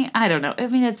money. I don't know. I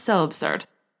mean, it's so absurd.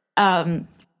 But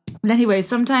anyway,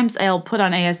 sometimes I'll put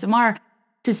on ASMR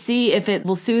to see if it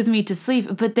will soothe me to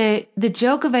sleep. But the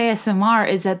joke of ASMR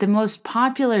is that the most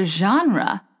popular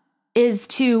genre is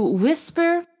to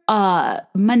whisper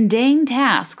mundane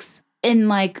tasks in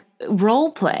like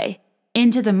role play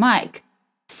into the mic.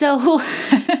 So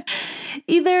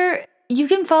either you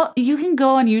can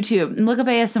go on YouTube and look up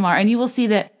ASMR and you will see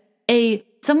that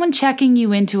someone checking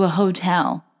you into a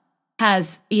hotel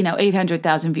has,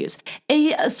 800,000 views.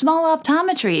 A small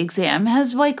optometry exam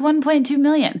has like 1.2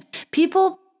 million.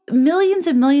 Millions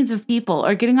and millions of people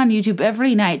are getting on YouTube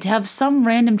every night to have some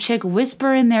random chick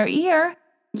whisper in their ear,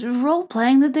 role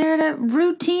playing that they're at a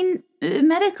routine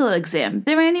medical exam,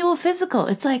 their annual physical.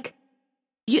 It's like,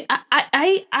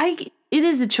 it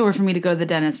is a chore for me to go to the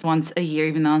dentist once a year,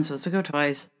 even though I'm supposed to go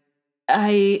twice.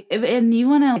 And you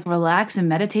want to like relax and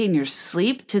meditate in your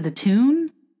sleep to the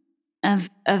tune of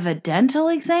a dental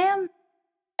exam?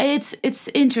 It's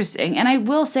interesting. And I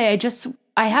will say,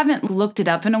 I haven't looked it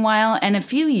up in a while. And a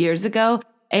few years ago,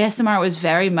 ASMR was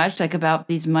very much like about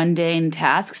these mundane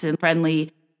tasks and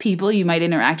friendly people you might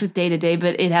interact with day to day,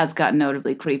 but it has gotten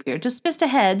notably creepier. Just a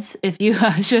heads if you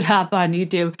should hop on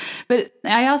YouTube. But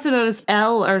I also noticed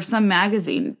Elle or some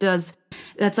magazine that's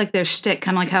like their shtick,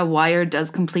 kind of like how Wired does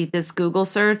complete this Google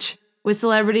search with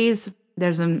celebrities.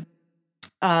 There's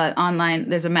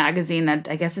there's a magazine that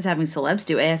I guess is having celebs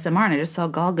do ASMR, and I just saw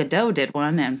Gal Gadot did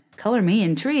one, and color me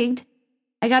intrigued.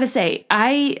 I gotta say,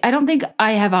 I don't think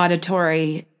I have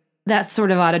that sort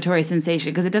of auditory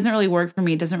sensation, because it doesn't really work for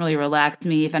me. It doesn't really relax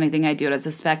me. If anything, I do it as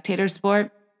a spectator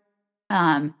sport.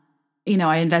 I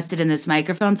invested in this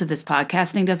microphone, so if this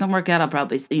podcast thing doesn't work out, I'll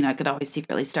probably, I could always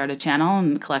secretly start a channel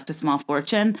and collect a small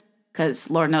fortune, because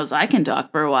Lord knows I can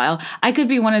talk for a while. I could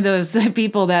be one of those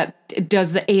people that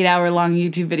does the 8-hour-long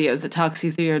YouTube videos that talks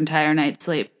you through your entire night's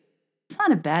sleep. It's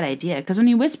not a bad idea, because when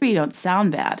you whisper, you don't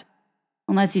sound bad.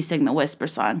 Unless you sing the whisper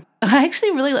song. I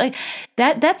actually really like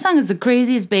that song is the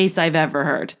craziest bass I've ever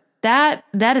heard.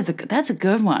 That's a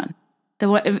good one.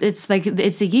 It's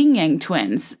the Yin Yang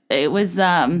Twins. It was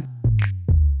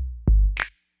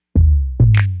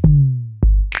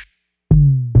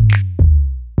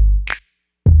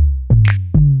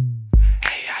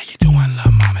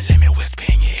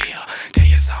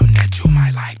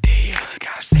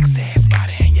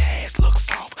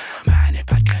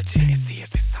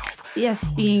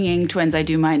Yes, Yin Yang Twins, I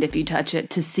do mind if you touch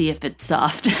it to see if it's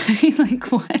soft.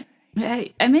 Like what?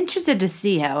 I'm interested to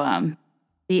see how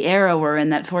the era we're in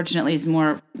that fortunately is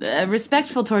more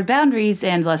respectful toward boundaries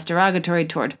and less derogatory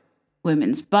toward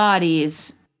women's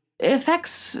bodies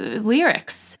affects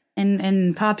lyrics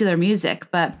in popular music.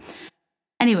 But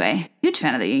anyway, huge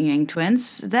fan of the Yin Yang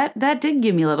Twins. That did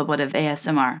give me a little bit of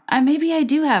ASMR. Maybe I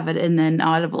do have it in an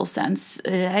audible sense.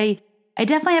 I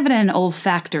definitely have it in an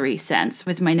olfactory sense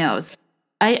with my nose.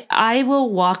 I will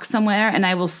walk somewhere and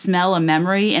I will smell a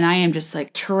memory and I am just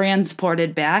like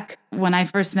transported back. When I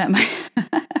first met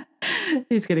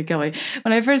he's gonna kill me.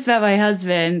 When I first met my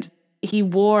husband, he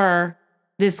wore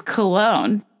this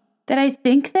cologne that I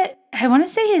want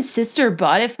to say his sister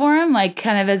bought it for him, like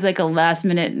kind of as like a last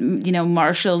minute,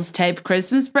 Marshall's type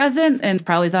Christmas present, and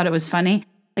probably thought it was funny.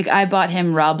 Like, I bought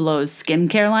him Rob Lowe's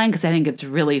skincare line because I think it's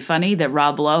really funny that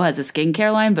Rob Lowe has a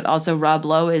skincare line, but also Rob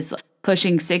Lowe is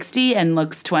pushing 60 and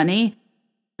looks 20.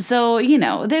 So,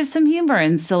 there's some humor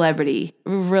in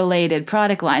celebrity-related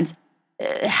product lines.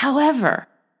 However,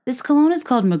 this cologne is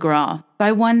called McGraw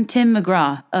by one Tim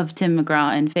McGraw of Tim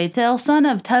McGraw and Faith Hill, son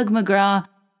of Tug McGraw,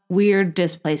 weird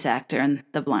displaced actor in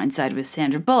The Blind Side with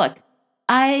Sandra Bullock.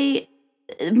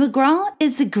 McGraw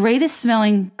is the greatest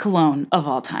smelling cologne of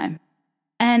all time.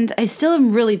 And I still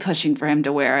am really pushing for him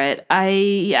to wear it.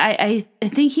 I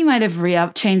think he might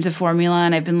have changed the formula,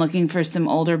 and I've been looking for some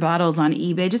older bottles on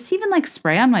eBay, just even like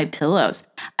spray on my pillows.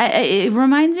 It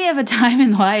reminds me of a time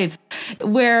in life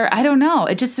where, I don't know,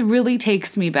 it just really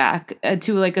takes me back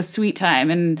to like a sweet time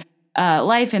and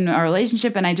life and our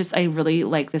relationship, and I really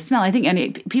like the smell. I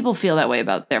think people feel that way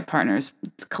about their partner's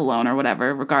cologne or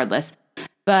whatever, regardless.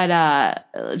 But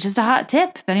just a hot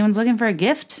tip, if anyone's looking for a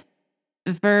gift,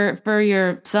 for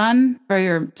your son, for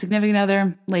your significant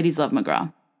other, ladies love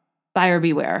McGraw. Buyer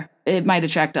beware. It might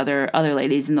attract other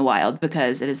ladies in the wild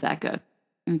because it is that good.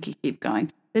 And keep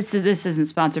going. This isn't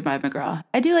sponsored by McGraw.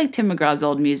 I do like Tim McGraw's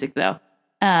old music though,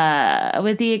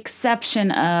 with the exception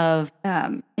of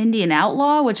Indian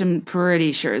Outlaw, which I'm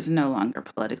pretty sure is no longer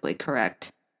politically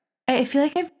correct. I feel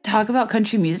like I talk about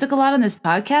country music a lot on this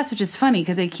podcast, which is funny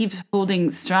because I keep holding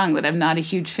strong that I'm not a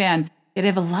huge fan, yet I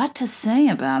have a lot to say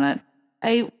about it.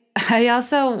 I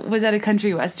also was at a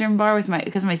country western bar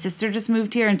because my sister just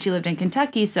moved here and she lived in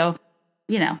Kentucky, so,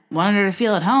 wanted her to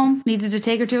feel at home, needed to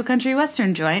take her to a country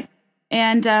western joint.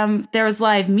 And there was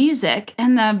live music,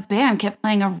 and the band kept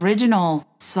playing original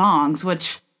songs,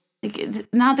 which, it's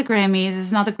not the Grammys,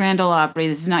 it's not the Grand Ole Opry,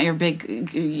 this is not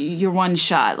your one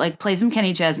shot. Like, play some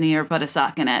Kenny Chesney or put a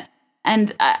sock in it.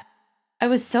 And I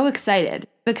was so excited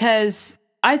because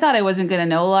I thought I wasn't going to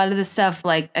know a lot of this stuff.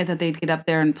 Like, I thought they'd get up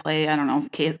there and play, I don't know,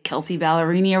 Kelsey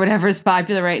Ballerini or whatever is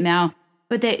popular right now.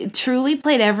 But they truly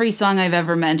played every song I've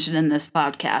ever mentioned in this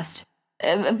podcast.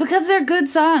 Because they're good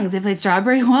songs. They played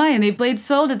Strawberry Wine. They played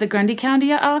Sold at the Grundy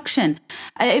County auction.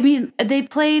 I mean, they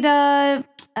played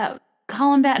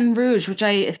Colin Baton Rouge, which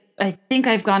I think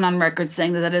I've gone on record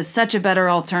saying that is such a better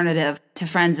alternative to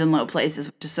Friends in Low Places,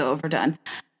 which is so overdone.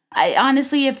 I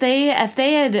honestly, if they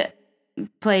had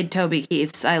played Toby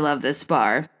Keith's I Love This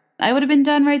Bar, I would have been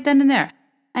done right then and there.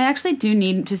 I actually do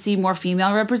need to see more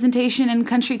female representation in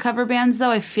country cover bands, though.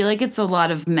 I feel like it's a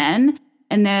lot of men,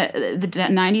 and the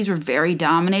 90s were very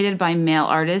dominated by male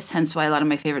artists, hence why a lot of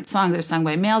my favorite songs are sung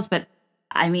by males. But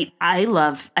I mean, I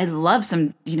love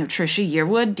some, Trisha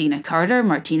Yearwood, Dina Carter,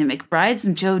 Martina McBride,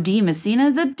 some Joe D.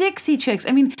 Messina, the Dixie Chicks.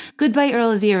 I mean, Goodbye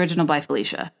Earl is the original by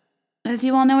Felicia. As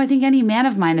you all know, I think any man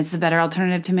of mine is the better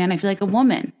alternative to Man I Feel Like a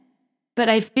Woman. But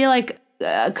I feel like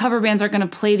cover bands aren't going to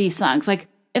play these songs. Like,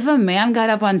 if a man got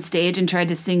up on stage and tried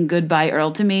to sing Goodbye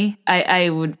Earl to me, I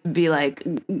would be like,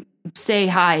 say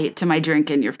hi to my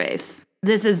drink in your face.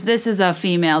 This is a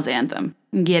female's anthem.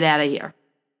 Get out of here.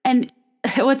 And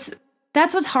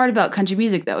that's what's hard about country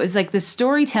music, though, is like the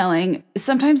storytelling.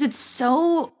 Sometimes it's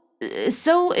so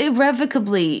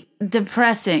irrevocably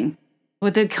depressing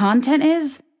what the content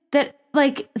is that,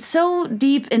 like, so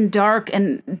deep and dark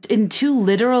and too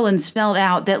literal and spelled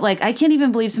out that, like, I can't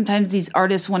even believe sometimes these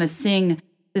artists want to sing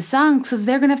the songs because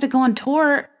they're going to have to go on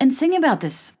tour and sing about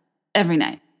this every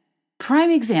night.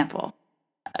 Prime example,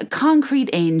 Concrete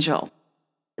Angel.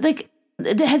 Like,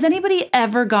 has anybody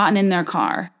ever gotten in their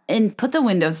car and put the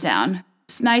windows down?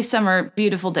 It's a nice summer,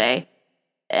 beautiful day.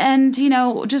 And,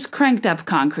 just cranked up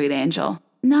Concrete Angel?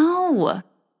 No.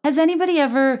 Has anybody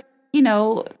ever,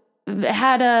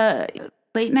 had a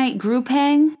late night group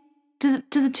hang to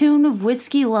the tune of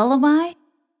Whiskey Lullaby?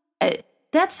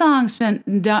 That song spent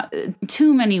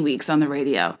too many weeks on the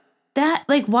radio.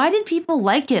 Why did people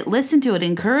like it, listen to it,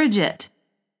 encourage it?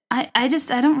 I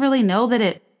don't really know that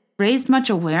it raised much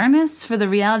awareness for the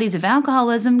realities of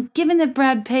alcoholism, given that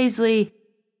Brad Paisley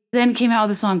then came out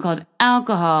with a song called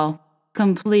Alcohol,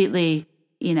 completely,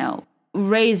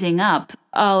 raising up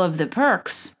all of the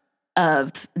perks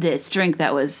of this drink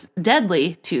that was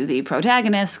deadly to the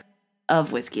protagonist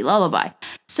of Whiskey Lullaby.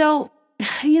 So,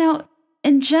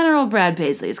 in general, Brad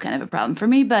Paisley is kind of a problem for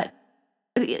me, but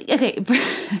okay,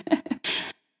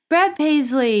 Brad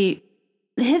Paisley,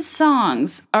 his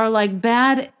songs are like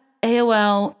bad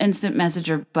AOL instant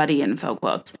messenger buddy info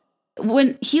quotes.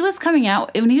 When he was coming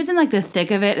out, when he was in like the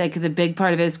thick of it, like the big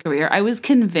part of his career, I was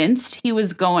convinced he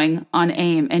was going on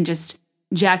AIM and just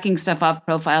jacking stuff off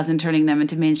profiles and turning them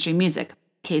into mainstream music.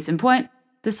 Case in point,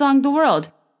 the song "The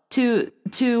World." To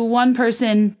one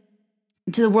person,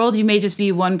 to the world you may just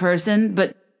be one person,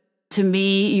 but to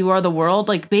me you are the world.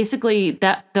 Like, basically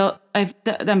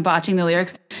I'm botching the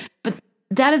lyrics, but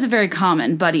that is a very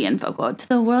common buddy info quote. To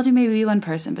the world you may be one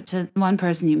person, but to one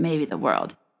person you may be the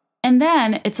world. And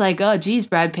then it's like, oh, geez,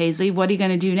 Brad Paisley, what are you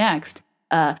going to do next?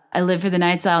 I live for the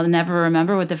nights I'll never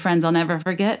remember with the friends I'll never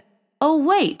forget. Oh,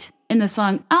 wait. In the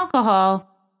song Alcohol,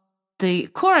 the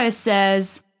chorus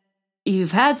says,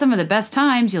 you've had some of the best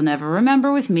times you'll never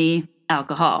remember with me,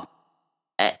 alcohol.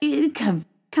 I think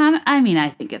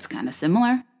it's kind of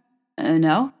similar.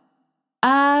 No?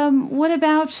 What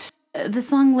about the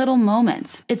song Little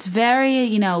Moments? It's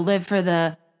very, live for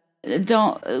the,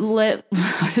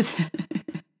 what is it?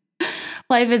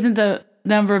 Life isn't the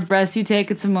number of breaths you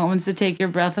take, it's the moments that take your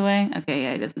breath away. Okay,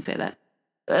 yeah, he doesn't say that.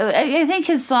 I think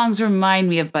his songs remind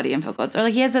me of Buddy Info Quotes. Or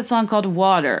like he has that song called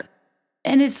Water.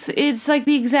 And it's like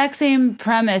the exact same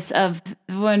premise of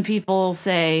when people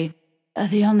say,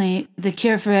 the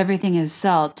cure for everything is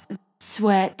salt,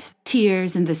 sweat,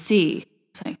 tears, and the sea.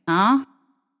 It's like, huh?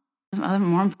 Some other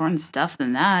more important stuff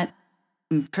than that.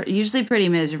 I'm usually pretty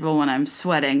miserable when I'm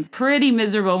sweating, pretty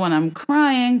miserable when I'm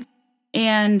crying,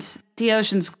 and the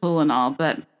ocean's cool and all,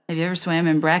 but have you ever swam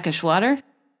in brackish water?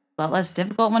 A lot less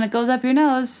difficult when it goes up your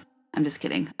nose. I'm just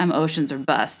kidding. I'm oceans or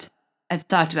bust. I've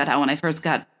talked about how when I first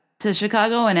got to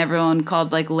Chicago and everyone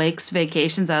called like lakes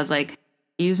vacations, I was like,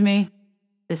 excuse me?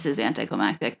 This is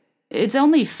anticlimactic. It's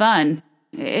only fun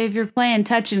if you're playing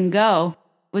touch and go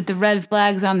with the red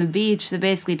flags on the beach that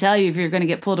basically tell you if you're going to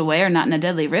get pulled away or not in a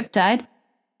deadly riptide.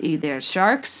 There's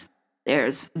sharks.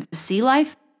 There's sea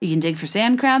life. You can dig for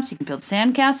sand crabs. You can build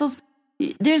sand castles.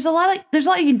 There's a lot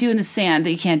you can do in the sand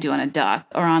that you can't do on a dock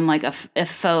or on like a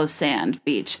faux sand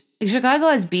beach. Like Chicago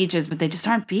has beaches, but they just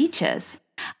aren't beaches.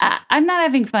 I'm not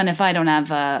having fun if I don't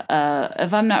have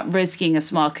if I'm not risking a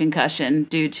small concussion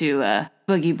due to a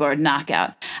boogie board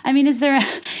knockout. I mean, is there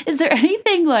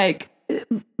anything like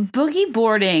boogie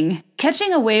boarding?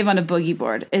 Catching a wave on a boogie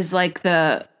board is like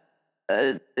the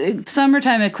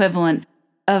summertime equivalent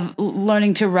of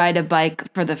learning to ride a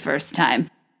bike for the first time.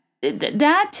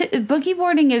 That boogie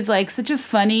boarding is like such a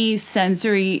funny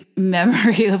sensory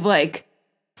memory of like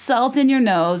salt in your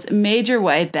nose, major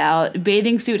wipeout,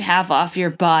 bathing suit half off your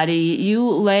body, you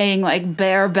laying like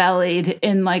bare bellied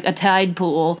in like a tide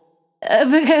pool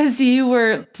because you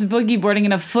were boogie boarding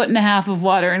in 1.5 feet of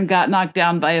water and got knocked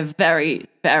down by a very,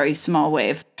 very small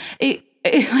wave. I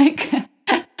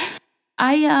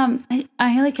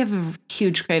have a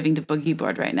huge craving to boogie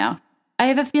board right now. I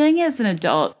have a feeling as an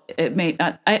adult, it may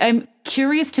not. I'm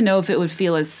curious to know if it would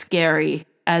feel as scary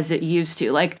as it used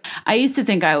to. Like, I used to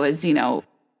think I was,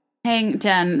 hang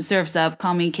 10, surfs up,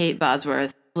 call me Kate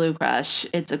Bosworth, Blue Crush.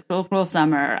 It's a cool, cruel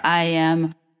summer. I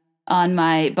am on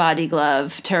my body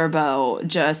glove turbo,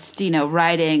 just,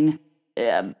 riding,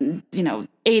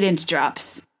 8-inch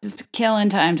drops. Just killing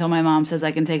time till my mom says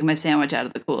I can take my sandwich out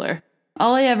of the cooler.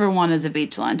 All I ever want is a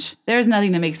beach lunch. There's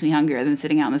nothing that makes me hungrier than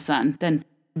sitting out in the sun, than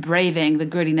braving the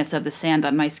grittiness of the sand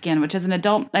on my skin, which as an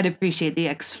adult, I'd appreciate the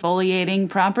exfoliating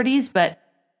properties, but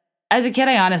as a kid,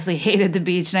 I honestly hated the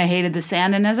beach and I hated the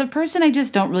sand, and as a person, I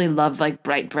just don't really love like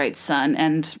bright sun,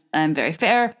 and I'm very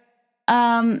fair,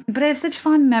 but I have such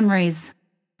fond memories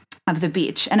of the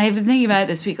beach, and I've been thinking about it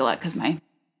this week a lot because my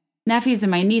nephews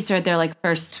and my niece are at their like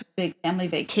first big family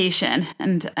vacation,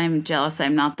 and I'm jealous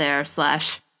I'm not there, /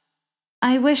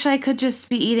 I wish I could just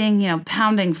be eating,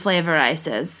 pounding flavor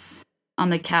ices on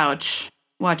the couch,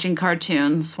 watching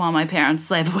cartoons while my parents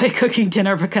slave away cooking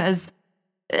dinner, because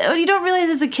what you don't realize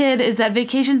as a kid is that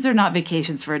vacations are not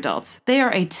vacations for adults. They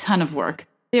are a ton of work.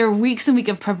 They are weeks and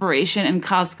weeks of preparation and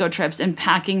Costco trips and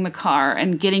packing the car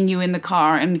and getting you in the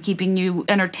car and keeping you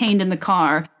entertained in the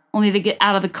car, only to get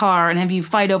out of the car and have you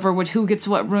fight over who gets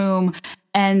what room.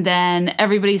 And then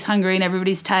everybody's hungry and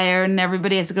everybody's tired and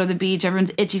everybody has to go to the beach.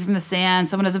 Everyone's itchy from the sand.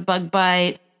 Someone has a bug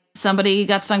bite. Somebody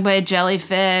got stung by a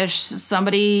jellyfish.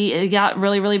 Somebody got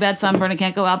really, really bad sunburn and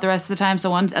can't go out the rest of the time. So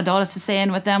one adult has to stay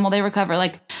in with them while they recover.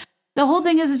 Like, the whole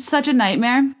thing is, it's such a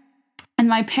nightmare. And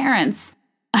my parents,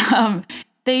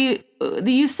 they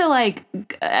used to like,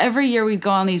 every year we'd go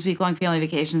on these week-long family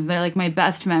vacations. And they're like my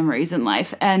best memories in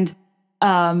life. And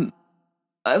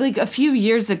like a few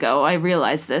years ago, I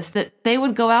realized that they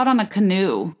would go out on a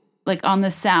canoe, like on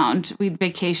the Sound. We'd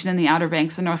vacation in the Outer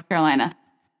Banks of North Carolina.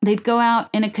 They'd go out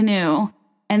in a canoe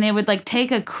and they would like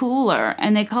take a cooler,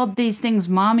 and they called these things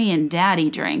mommy and daddy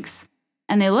drinks.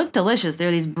 And they looked delicious. They're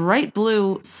these bright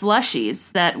blue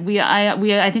slushies that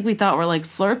I think we thought were like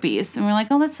Slurpees. And we're like,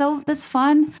 oh, that's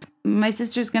fun. My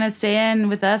sister's going to stay in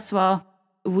with us while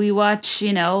we watch,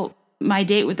 My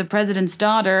Date with the President's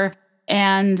Daughter.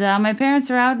 And my parents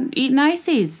are out eating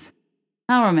ices.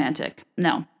 How romantic.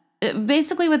 No.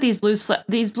 Basically what these blue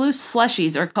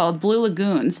slushies are called Blue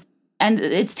Lagoons. And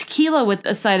it's tequila with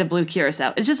a side of blue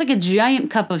curacao. It's just like a giant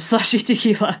cup of slushy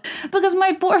tequila. Because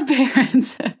my poor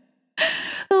parents,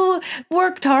 who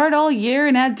worked hard all year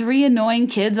and had 3 annoying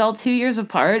kids all 2 years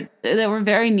apart that were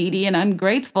very needy and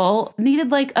ungrateful,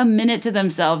 needed like a minute to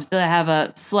themselves to have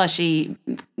a slushy,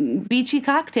 beachy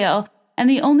cocktail. And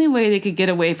the only way they could get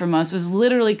away from us was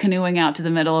literally canoeing out to the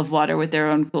middle of water with their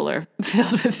own cooler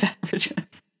filled with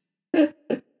beverages.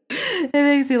 It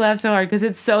makes me laugh so hard because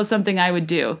it's so something I would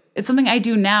do. It's something I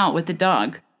do now with the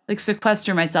dog. Like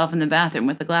sequester myself in the bathroom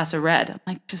with a glass of red. I'm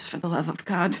like, just for the love of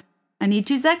God, I need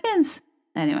 2 seconds.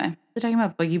 Anyway, we're talking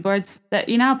about boogie boards. That,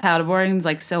 you know how paddleboarding is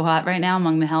like so hot right now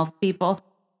among the health people?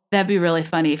 That'd be really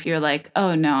funny if you're like,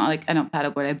 oh no, like I don't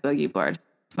paddleboard, I boogie board.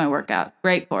 It's my workout.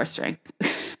 Great core strength.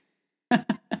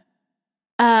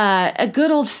 A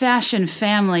good old-fashioned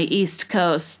family East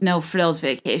Coast no-frills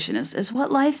vacation is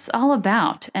what life's all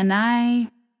about. And I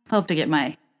hope to get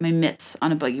my mitts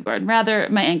on a boogie board. Rather,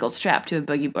 my ankles strapped to a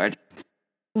boogie board.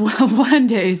 One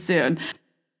day soon.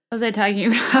 What was I talking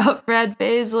about? Brad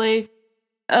Paisley.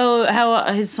 Oh,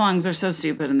 how his songs are so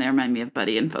stupid and they remind me of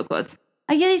Buddy Info quotes.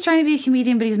 I get he's trying to be a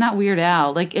comedian, but he's not Weird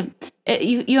Al. Like,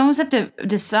 you almost have to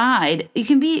decide. You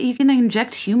can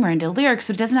inject humor into lyrics,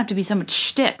 but it doesn't have to be so much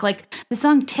shtick. Like, the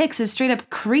song Ticks is straight up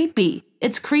creepy.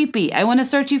 It's creepy. I want to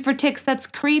search you for ticks. That's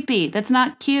creepy. That's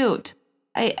not cute.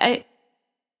 I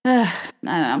don't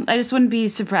know. I just wouldn't be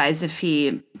surprised if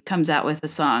he comes out with a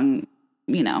song,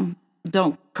 you know,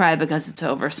 don't cry because it's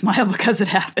over, smile because it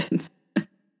happened.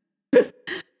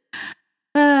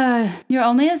 You're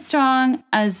only as strong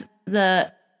as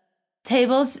the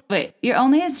you're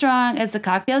only as strong as the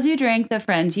cocktails you drink, the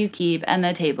friends you keep, and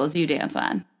the tables you dance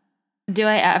on. Do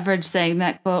I average saying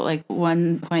that quote like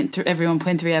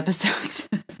 1.3 episodes?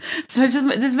 So this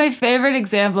is my favorite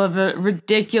example of a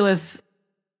ridiculous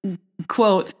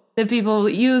quote that people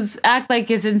act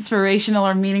like is inspirational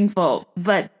or meaningful,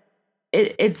 but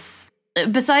it's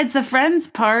besides the friends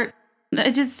part,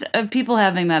 just people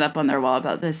having that up on their wall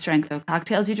about the strength of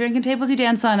cocktails you drink and tables you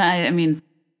dance on. I mean,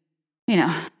 you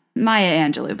know, Maya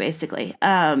Angelou, basically.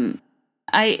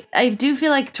 I do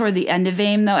feel like toward the end of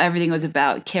AIM, though, everything was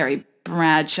about Carrie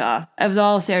Bradshaw. It was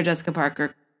all Sarah Jessica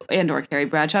Parker and/or Carrie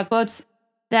Bradshaw quotes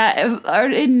that are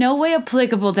in no way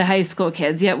applicable to high school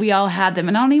kids, yet we all had them.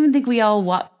 And I don't even think we all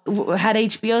had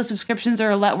HBO subscriptions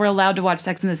or were allowed to watch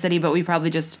Sex and the City, but we probably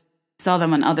just saw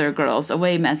them on other girls'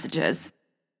 away messages.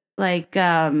 Like,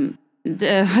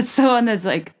 what's the one that's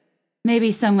like,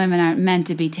 maybe some women aren't meant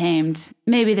to be tamed.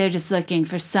 Maybe they're just looking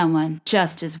for someone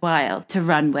just as wild to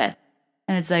run with.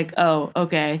 And it's like, oh,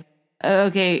 okay.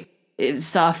 Okay,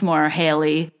 sophomore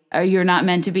Haley, you're not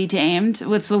meant to be tamed?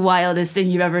 What's the wildest thing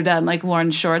you've ever done? Like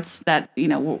worn shorts that, you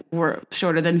know, were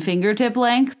shorter than fingertip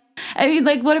length? I mean,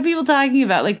 like, what are people talking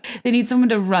about? Like, they need someone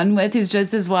to run with who's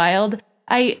just as wild?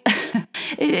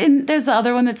 And there's the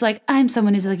other one that's like, I'm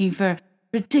someone who's looking for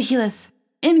ridiculous,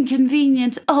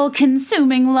 inconvenient,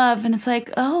 all-consuming love. And it's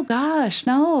like, oh gosh,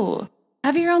 no.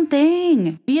 Have your own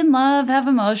thing. Be in love, have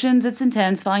emotions. It's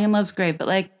intense. Falling in love's great, but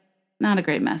like, not a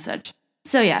great message.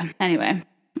 So yeah, anyway,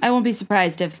 I won't be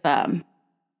surprised if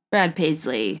Brad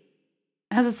Paisley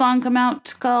has a song come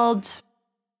out called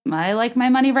I Like My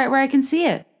Money Right Where I Can See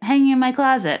It, hanging in my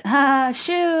closet. Ha,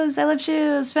 shoes. I love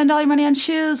shoes. Spend all your money on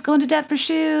shoes. Go into debt for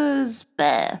shoes.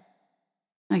 Bleh.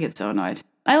 I get so annoyed.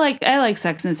 I like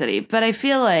Sex and the City, but I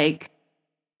feel like,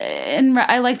 and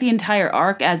I like the entire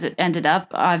arc as it ended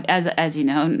up. As you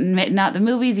know, not the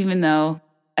movies, even though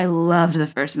I loved the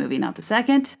first movie, not the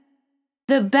second.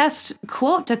 The best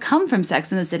quote to come from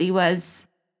Sex and the City was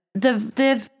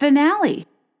the finale,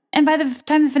 and by the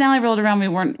time the finale rolled around, we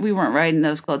weren't writing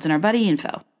those quotes in our buddy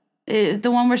info.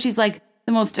 The one where she's like,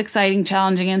 the most exciting,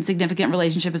 challenging, and significant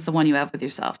relationship is the one you have with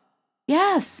yourself.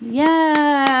 Yes,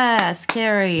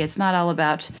 Carrie. It's not all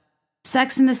about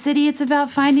Sex in the City. It's about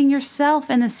finding yourself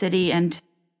in the city. And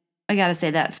I gotta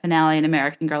say that finale in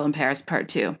American Girl in Paris Part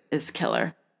 2 is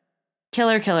killer.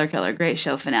 Killer. Great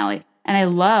show finale. And I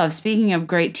love, speaking of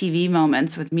great TV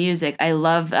moments with music, I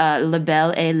love Le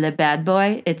Belle et Le Bad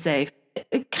Boy. It's a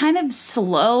kind of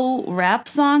slow rap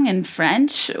song in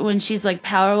French when she's like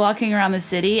power walking around the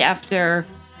city after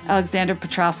Alexander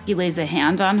Petrovsky lays a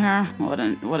hand on her.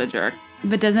 What a jerk.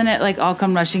 But doesn't it like all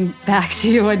come rushing back to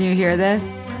you when you hear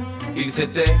this? Ils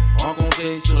s'étaient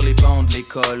rencontrés sur les bancs de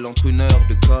l'école, entre une heure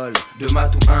de colle, de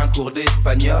maths ou un cours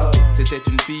d'espagnol. C'était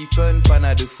une fille fun,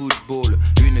 fanat de football.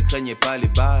 Lui ne craignait pas les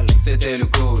balles, c'était le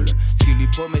goal. Ce qu'il lui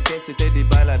promettait, c'était des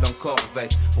balades en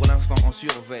corvette. Pour l'instant en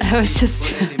survette. I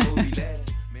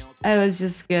was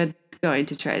just going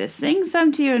to try to sing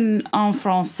some to you en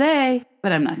français,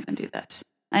 but I'm not going to do that.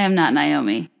 I am not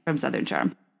Naomi from Southern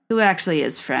Charm, who actually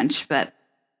is French, but,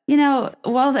 you know,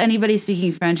 while anybody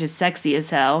speaking French is sexy as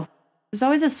hell, there's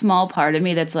always a small part of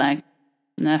me that's like,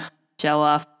 show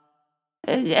off.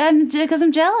 And because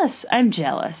I'm jealous. I'm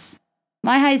jealous.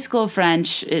 My high school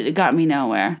French, it got me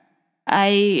nowhere.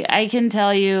 I can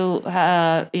tell you,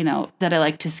 that I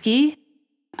like to ski.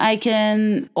 I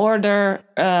can order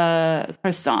a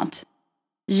croissant.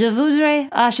 Je voudrais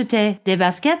acheter des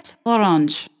baskets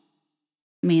orange.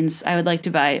 Means I would like to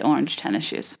buy orange tennis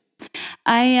shoes.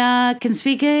 I can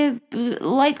speak a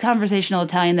light conversational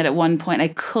Italian that at one point I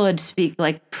could speak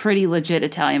like pretty legit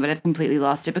Italian, but I've completely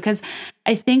lost it because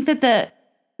I think that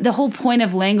the whole point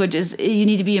of language is you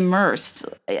need to be immersed.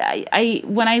 I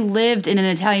when I lived in an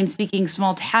Italian-speaking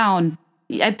small town,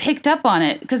 I picked up on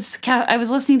it because I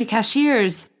was listening to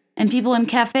cashiers and people in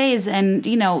cafes, and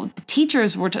the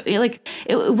teachers were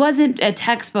it wasn't a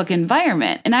textbook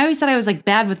environment. And I always thought I was like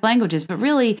bad with languages, but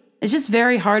really it's just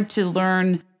very hard to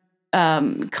learn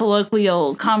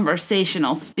colloquial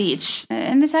conversational speech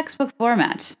in a textbook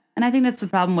format. And I think that's the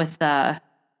problem with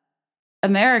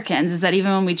Americans, is that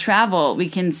even when we travel,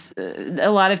 a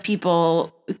lot of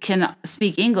people can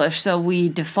speak English, so we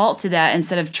default to that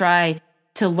instead of try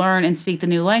to learn and speak the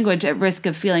new language at risk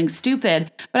of feeling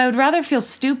stupid. But I would rather feel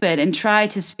stupid and try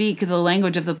to speak the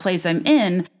language of the place I'm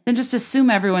in than just assume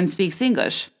everyone speaks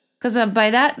English. Because by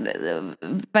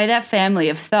that family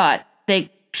of thought, they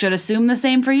should assume the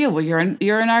same for you. Well, you're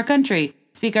in our country,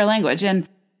 speak our language. And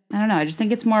I don't know, I just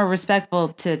think it's more respectful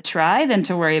to try than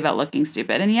to worry about looking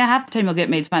stupid. And yeah, half the time you'll get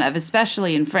made fun of,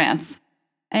 especially in France.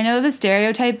 I know the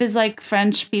stereotype is like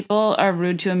French people are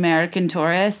rude to American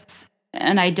tourists,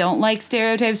 and I don't like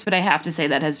stereotypes, but I have to say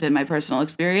that has been my personal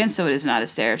experience, so it is not a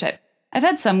stereotype. I've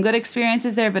had some good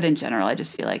experiences there, but in general, I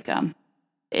just feel like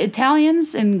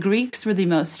Italians and Greeks were the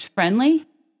most friendly,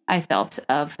 I felt,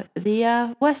 of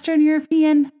the Western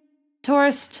European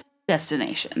tourist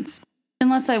destinations.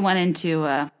 Unless I went into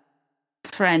a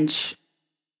French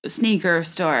sneaker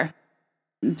store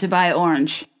to buy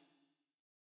orange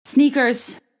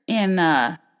sneakers and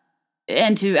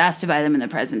to ask to buy them in the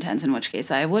present tense, in which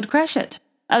case I would crush it.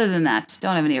 Other than that,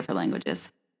 don't have an ear for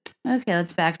languages. Okay,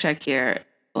 let's backtrack here.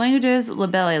 Languages: La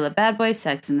Belle et la Bad Boy,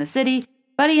 Sex and the City,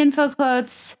 Buddy Info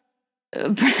quotes,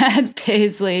 Brad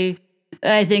Paisley.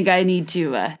 I think I need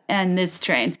to end this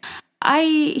train.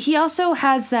 He also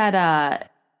has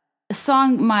that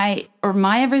song, My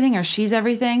Everything or She's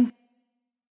Everything.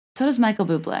 So does Michael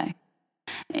Bublé.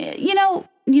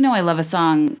 I love a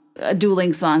song,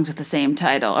 dueling songs with the same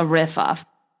title, a riff off.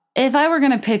 If I were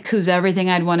going to pick who's everything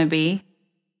I'd want to be,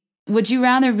 would you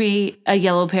rather be a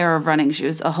yellow pair of running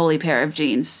shoes, a holy pair of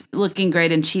jeans, looking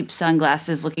great in cheap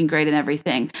sunglasses, looking great in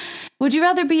everything? Would you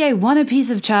rather be want a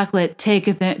piece of chocolate, take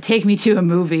me to a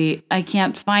movie, I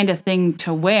can't find a thing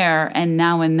to wear, and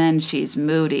now and then she's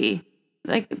moody?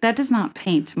 Like, that does not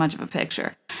paint much of a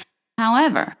picture.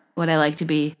 However, would I like to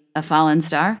be a fallen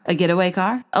star, a getaway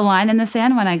car, a line in the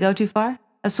sand when I go too far,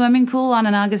 a swimming pool on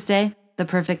an August day? The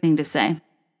perfect thing to say. And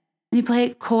you play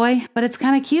it coy, but it's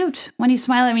kind of cute. When you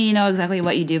smile at me, you know exactly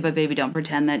what you do, but baby, don't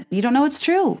pretend that you don't know it's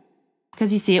true,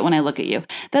 because you see it when I look at you.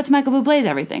 That's Michael Bublé's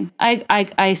everything.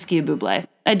 I skew Bublé.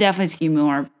 I definitely skew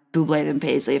more Bublé than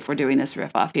Paisley if we're doing this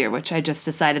riff off here, which I just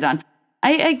decided on.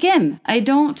 I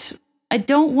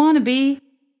don't want to be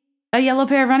a yellow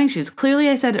pair of running shoes. Clearly,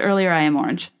 I said earlier I am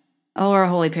orange. Or a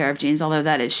holy pair of jeans, although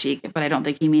that is chic, but I don't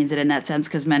think he means it in that sense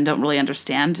because men don't really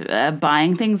understand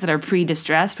buying things that are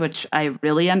pre-distressed, which I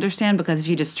really understand, because if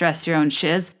you distress your own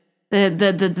shiz,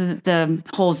 the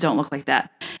holes don't look like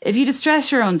that. If you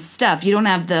distress your own stuff, you don't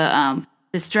have the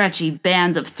stretchy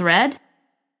bands of thread,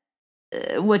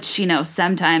 which,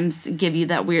 sometimes give you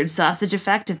that weird sausage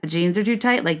effect if the jeans are too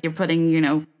tight, like you're putting,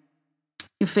 your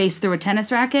face through a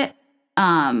tennis racket.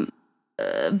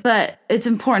 But it's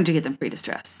important to get them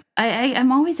pre-distressed.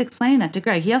 I'm always explaining that to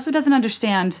Greg. He also doesn't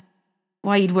understand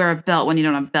why you'd wear a belt when you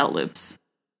don't have belt loops.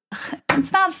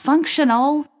 It's not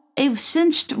functional. A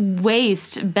cinched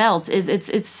waist belt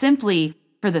it's simply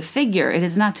for the figure. It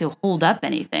is not to hold up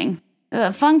anything.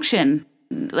 Function.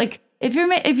 Like, if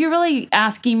you're really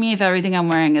asking me if everything I'm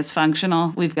wearing is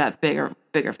functional, we've got bigger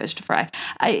fish to fry.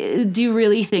 Do you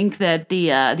really think that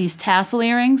these tassel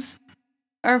earrings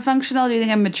are functional? Do you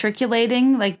think I'm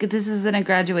matriculating? Like, this isn't a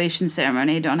graduation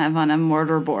ceremony. I don't have on a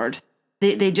mortar board.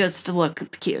 They just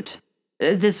look cute.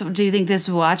 Do you think this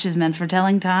watch is meant for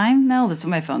telling time? No, that's what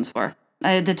my phone's for.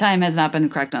 The time has not been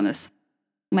correct on this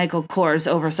Michael Kors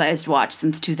oversized watch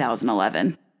since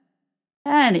 2011.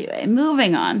 Anyway,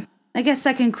 moving on. I guess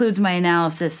that concludes my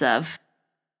analysis of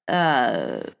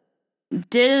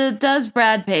does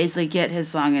Brad Paisley get his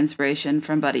song inspiration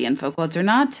from Buddy Info quotes or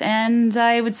not? And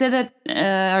I would say that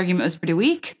argument was pretty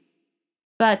weak,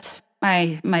 but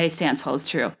my stance holds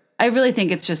true. I really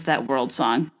think it's just that world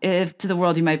song. If to the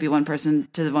world you might be one person,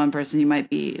 to the one person you might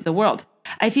be the world.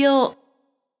 I feel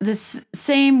this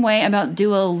same way about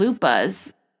Dua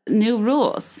Lipa's new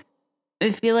rules.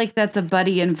 I feel like that's a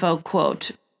Buddy Info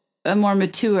quote. A more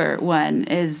mature one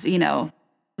is,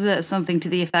 something to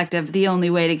the effect of the only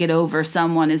way to get over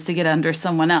someone is to get under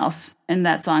someone else. And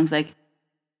that song's like,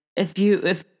 if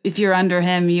you're under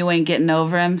him, you ain't getting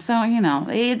over him. So,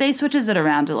 they switches it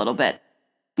around a little bit.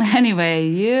 Anyway,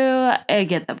 you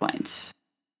get the point.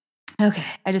 Okay,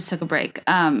 I just took a break.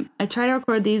 I try to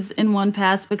record these in one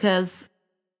pass because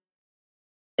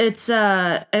it's,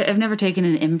 I've never taken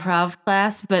an improv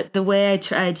class, but the way I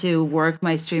try to work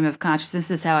my stream of consciousness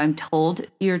is how I'm told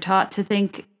you're taught to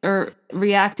think or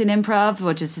react in improv,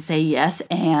 which is to say yes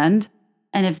and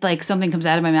if like something comes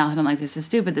out of my mouth and I'm like, this is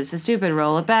stupid,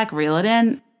 roll it back, reel it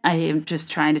in. I am just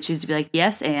trying to choose to be like,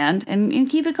 yes and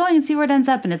keep it going and see where it ends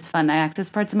up. And it's fun. I access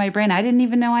parts of my brain I didn't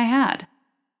even know I had.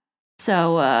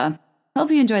 So,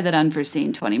 hope you enjoyed that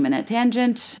unforeseen 20-minute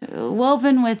tangent,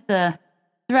 woven with the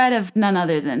thread of none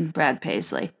other than Brad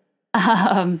Paisley.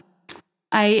 I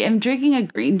am drinking a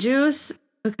green juice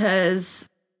because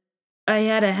I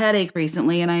had a headache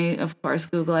recently, and I, of course,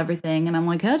 Google everything, and I'm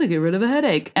like, how to get rid of a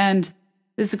headache? And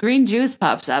this green juice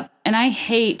pops up, and I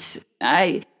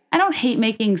don't hate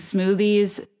making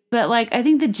smoothies, but like I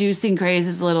think the juicing craze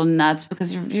is a little nuts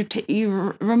because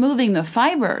you're removing the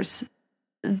fibers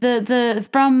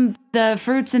from the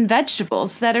fruits and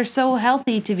vegetables that are so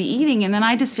healthy to be eating. And then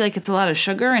I just feel like it's a lot of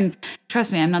sugar. And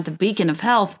trust me, I'm not the beacon of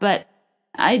health, but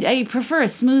I prefer a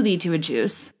smoothie to a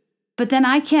juice. But then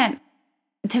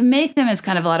to make them is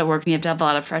kind of a lot of work, and you have to have a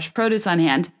lot of fresh produce on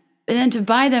hand. And then to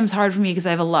buy them is hard for me because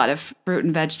I have a lot of fruit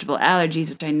and vegetable allergies,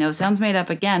 which I know sounds made up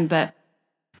again. But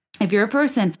if you're a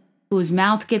person whose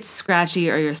mouth gets scratchy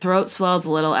or your throat swells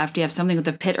a little after you have something with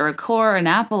a pit or a core, an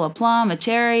apple, a plum, a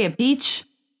cherry, a peach,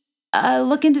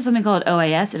 look into something called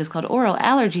OAS. It is called oral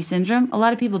allergy syndrome. A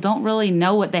lot of people don't really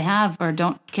know what they have or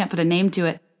can't put a name to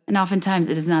it. And oftentimes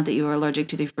it is not that you are allergic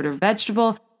to the fruit or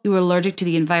vegetable. You are allergic to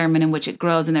the environment in which it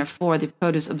grows, and therefore the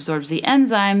produce absorbs the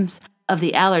enzymes of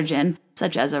the allergen,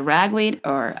 such as a ragweed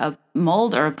or a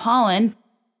mold or a pollen.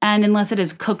 And unless it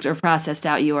is cooked or processed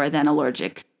out, you are then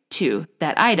allergic to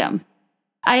that item.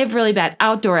 I have really bad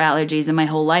outdoor allergies, and my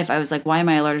whole life I was like, why am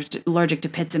I allergic to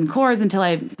pits and cores, until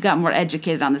I got more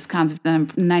educated on this concept, and I'm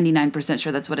 99%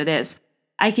 sure that's what it is.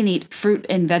 I can eat fruit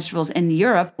and vegetables in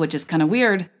Europe, which is kind of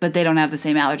weird, but they don't have the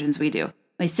same allergens we do.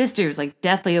 My sister is like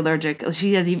deathly allergic.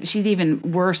 She's even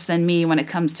worse than me when it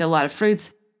comes to a lot of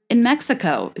fruits. In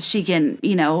Mexico, she can,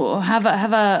 have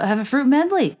a fruit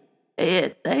medley.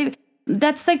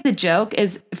 That's like the joke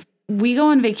is we go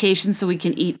on vacation so we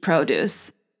can eat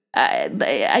produce.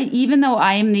 Even though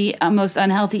I am the most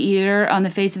unhealthy eater on the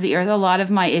face of the earth, a lot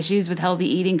of my issues with healthy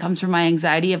eating comes from my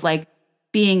anxiety of like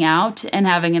being out and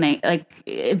having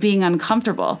being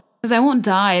uncomfortable. Because I won't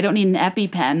die. I don't need an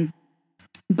EpiPen.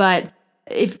 But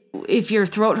if your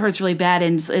throat hurts really bad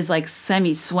and is like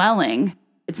semi-swelling,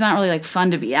 it's not really like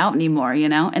fun to be out anymore,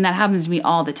 And that happens to me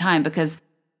all the time because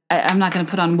I'm not going to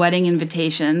put on wedding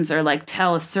invitations or like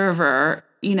tell a server,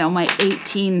 my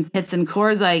 18 pits and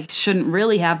cores I shouldn't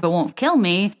really have but won't kill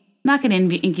me. I'm not going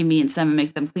to inconvenience them and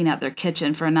make them clean out their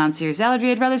kitchen for a non-serious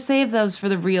allergy. I'd rather save those for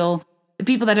the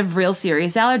people that have real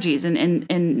serious allergies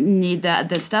and need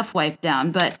the stuff wiped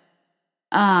down. But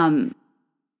then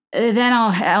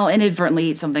I'll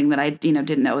inadvertently eat something that I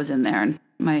didn't know was in there, and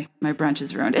my brunch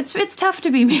is ruined. It's tough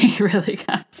to be me, really,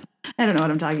 guys. I don't know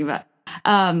what I'm talking about.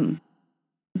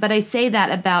 But I say that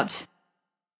about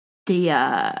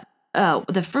the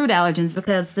fruit allergens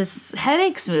because this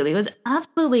headache smoothie was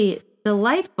absolutely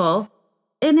delightful.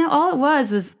 And all it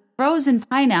was frozen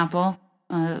pineapple,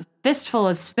 a fistful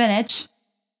of spinach,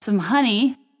 some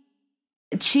honey,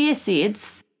 chia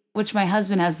seeds, which my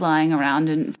husband has lying around,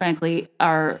 and frankly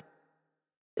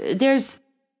there's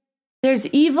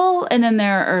evil, and then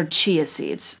there are chia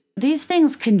seeds. These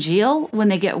things congeal when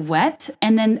they get wet,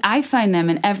 and then I find them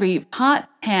in every pot,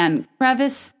 pan,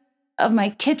 crevice of my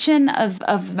kitchen,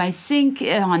 of my sink,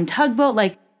 on tugboat.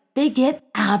 Like, they get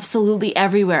absolutely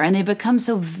everywhere, and they become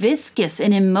so viscous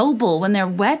and immobile when they're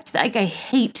wet. Like, I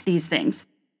hate these things.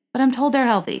 But I'm told they're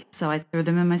healthy, so I threw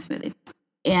them in my smoothie.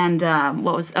 And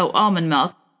almond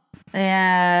milk.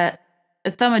 A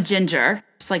thumb of ginger,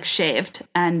 just like shaved,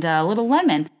 and a little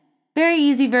lemon. Very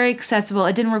easy, very accessible.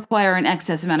 It didn't require an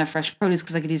excess amount of fresh produce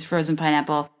because I could use frozen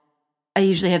pineapple. I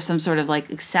usually have some sort of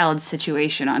like salad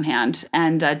situation on hand,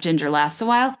 and ginger lasts a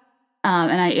while.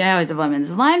 And I always have lemons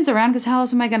and limes around because how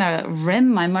else am I going to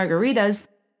rim my margaritas?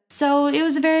 So it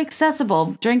was a very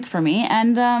accessible drink for me.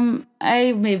 And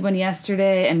I made one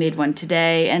yesterday, I made one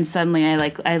today, and suddenly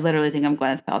I literally think I'm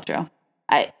Gwyneth Paltrow.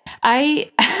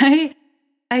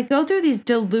 I go through these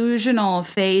delusional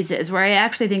phases where I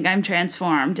actually think I'm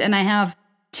transformed, and I have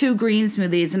 2 green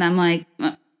smoothies, and I'm like,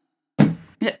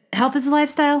 health is a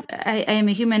lifestyle. I am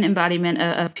a human embodiment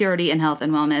of purity and health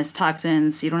and wellness.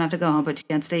 Toxins, you don't have to go home, but you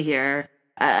can't stay here.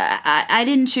 I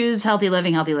didn't choose healthy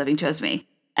living chose me.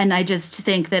 And I just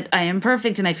think that I am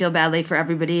perfect, and I feel badly for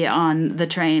everybody on the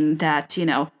train that,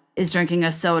 is drinking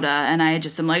a soda. And I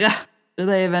just am like, do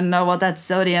they even know what that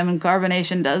sodium and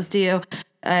carbonation does to you?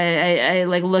 I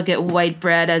like look at white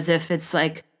bread as if it's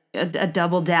like a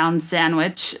double down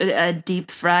sandwich, a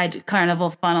deep fried carnival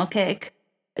funnel cake.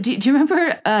 Do you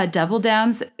remember Double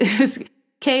Downs? It was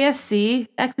KFC.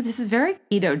 Actually, this is very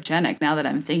ketogenic now that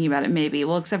I'm thinking about it, maybe.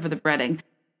 Well, except for the breading.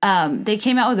 They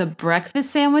came out with a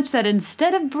breakfast sandwich that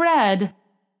instead of bread,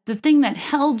 the thing that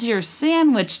held your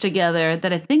sandwich together,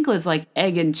 that I think was like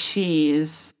egg and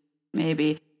cheese,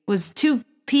 maybe, was 2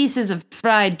 pieces of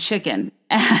fried chicken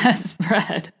as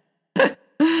bread.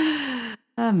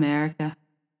 America.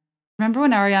 Remember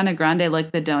when Ariana Grande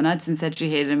liked the donuts and said she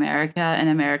hated America and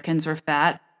Americans were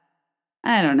fat?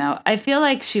 I don't know. I feel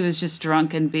like she was just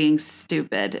drunk and being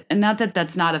stupid. And not that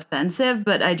that's not offensive,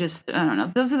 but I don't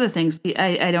know. Those are the things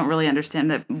I don't really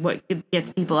understand, that what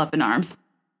gets people up in arms.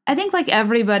 I think like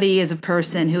everybody is a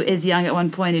person who is young at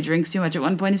one point, who drinks too much at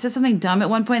one point, who says something dumb at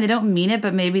one point. They don't mean it,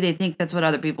 but maybe they think that's what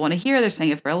other people want to hear. They're saying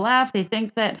it for a laugh. They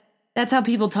think that that's how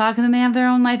people talk, and then they have their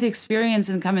own life experience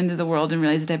and come into the world and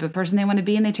realize the type of person they want to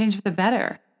be, and they change for the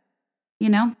better.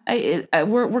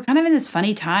 We're kind of in this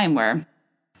funny time where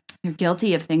you're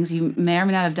guilty of things you may or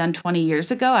may not have done 20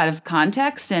 years ago out of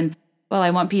context. And while I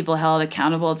want people held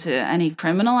accountable to any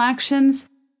criminal actions,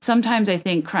 sometimes I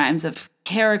think crimes of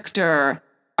character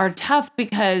are tough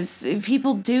because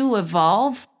people do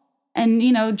evolve. And,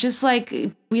 just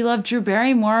like we love Drew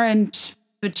Barrymore,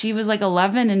 but she was like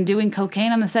 11 and doing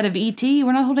cocaine on the set of E.T.,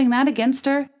 we're not holding that against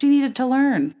her. She needed to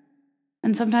learn.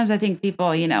 And sometimes I think people,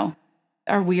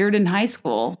 are weird in high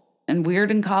school and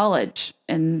weird in college,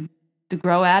 and to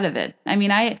grow out of it. I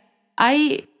mean, I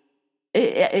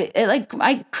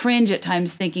cringe at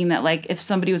times thinking that like if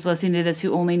somebody was listening to this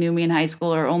who only knew me in high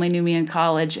school or only knew me in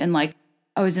college, and like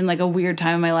I was in like a weird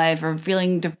time in my life, or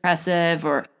feeling depressive,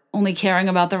 or only caring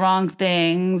about the wrong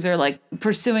things, or like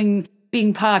pursuing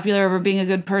being popular over being a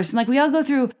good person. Like we all go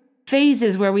through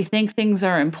phases where we think things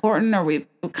are important, or we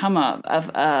become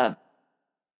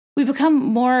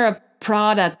more a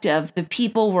product of the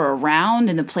people we're around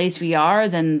and the place we are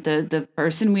than the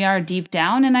person we are deep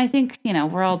down. And I think,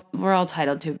 we're all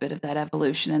titled to a bit of that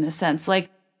evolution in a sense. Like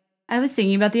I was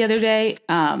thinking about the other day,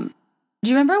 do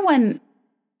you remember when,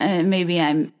 maybe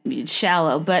I'm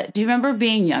shallow, but do you remember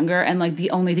being younger and like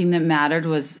the only thing that mattered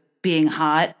was being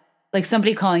hot? Like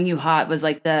somebody calling you hot was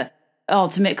like the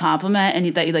ultimate compliment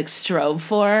and that you like strove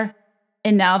for.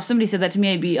 And now if somebody said that to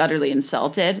me, I'd be utterly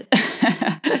insulted.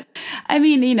 I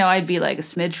mean, I'd be like a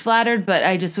smidge flattered, but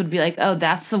I just would be like, oh,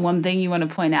 that's the one thing you want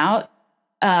to point out.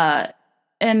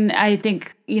 And I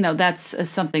think, that's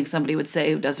something somebody would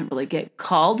say who doesn't really get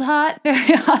called hot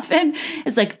very often.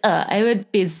 It's like, I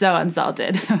would be so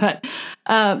insulted.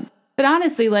 But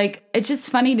honestly, like, it's just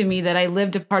funny to me that I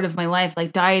lived a part of my life,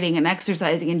 like dieting and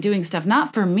exercising and doing stuff,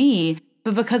 not for me,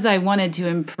 but because I wanted to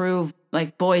improve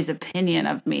like boys' opinion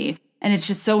of me. And it's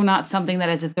just so not something that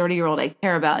as a 30-year-old I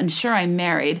care about. And sure, I'm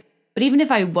married, but even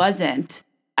if I wasn't,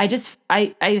 I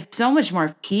have so much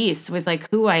more peace with like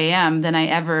who I am than I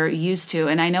ever used to.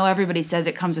 And I know everybody says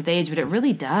it comes with age, but it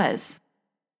really does.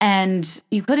 And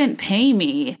you couldn't pay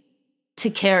me to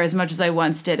care as much as I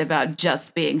once did about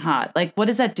just being hot. Like, what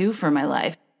does that do for my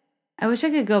life? I wish I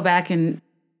could go back and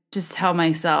just tell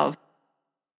myself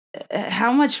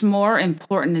how much more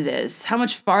important it is, how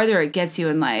much farther it gets you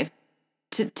in life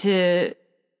to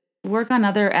work on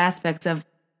other aspects of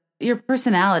your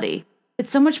personality. It's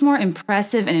so much more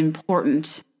impressive and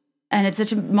important. And it's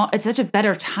such a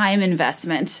better time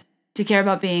investment to care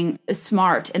about being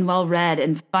smart and well-read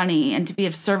and funny, and to be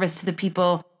of service to the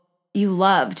people you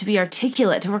love, to be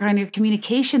articulate, to work on your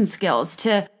communication skills,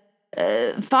 to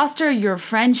foster your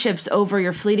friendships over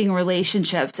your fleeting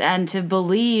relationships, and to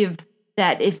believe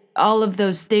that if all of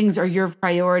those things are your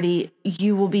priority,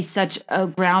 you will be such a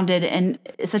grounded and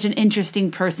such an interesting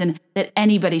person that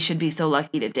anybody should be so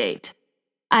lucky to date.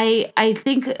 I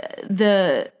think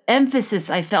the emphasis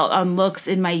I felt on looks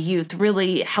in my youth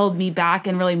really held me back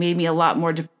and really made me a lot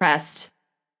more depressed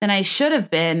than I should have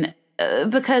been,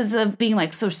 because of being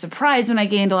like so surprised when I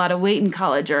gained a lot of weight in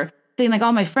college, or feeling like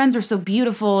all my friends were so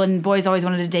beautiful and boys always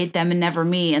wanted to date them and never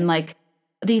me. And like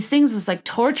these things just like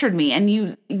tortured me. And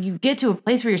you get to a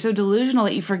place where you're so delusional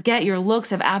that you forget your looks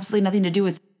have absolutely nothing to do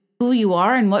with who you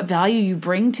are and what value you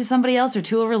bring to somebody else or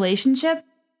to a relationship.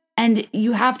 And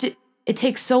it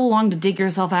takes so long to dig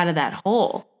yourself out of that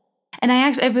hole. And I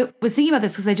was thinking about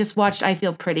this because I just watched I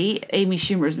Feel Pretty, Amy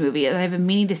Schumer's movie, that I've been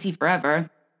meaning to see forever.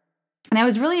 And I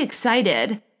was really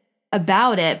excited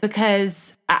about it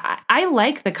because I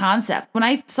like the concept. When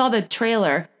I saw the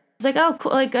trailer, it's like, oh,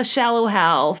 cool, like a Shallow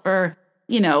Hal for,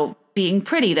 being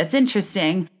pretty. That's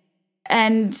interesting.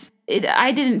 And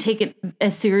I didn't take it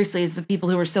as seriously as the people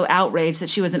who were so outraged that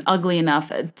she wasn't ugly enough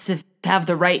to have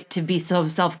the right to be so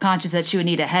self-conscious that she would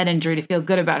need a head injury to feel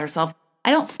good about herself.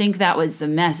 I don't think that was the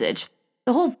message.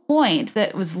 The whole point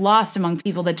that was lost among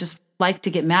people that just like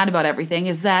to get mad about everything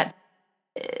is that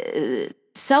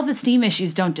self-esteem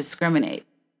issues don't discriminate.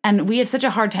 And we have such a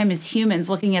hard time as humans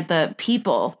looking at the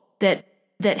people that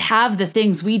have the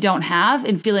things we don't have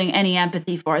and feeling any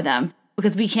empathy for them,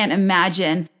 because we can't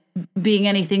imagine being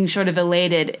anything short of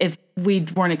elated if we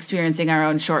weren't experiencing our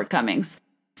own shortcomings.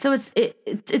 So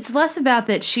it's less about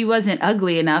that she wasn't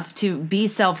ugly enough to be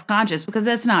self-conscious, because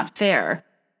that's not fair.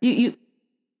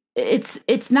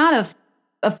 It's not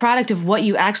a product of what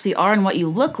you actually are and what you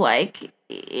look like.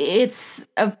 It's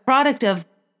a product of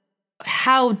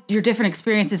how your different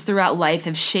experiences throughout life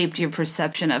have shaped your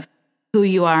perception of who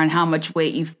you are and how much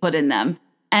weight you've put in them.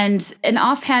 And an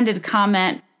offhanded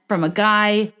comment from a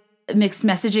guy, mixed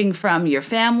messaging from your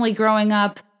family growing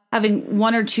up, having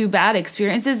one or two bad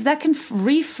experiences, that can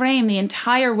reframe the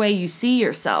entire way you see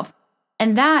yourself.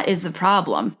 And that is the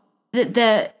problem. You're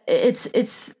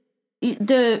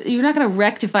not going to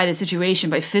rectify the situation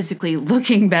by physically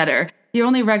looking better. You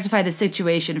only rectify the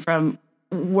situation from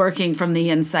working from the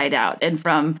inside out and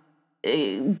from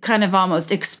kind of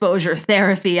almost exposure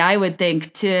therapy, I would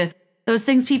think, to those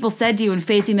things people said to you and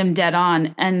facing them dead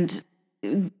on and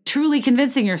truly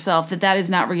convincing yourself that that is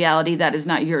not reality, that is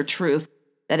not your truth,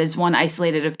 that is one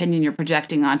isolated opinion you're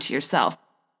projecting onto yourself.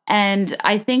 And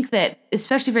I think that,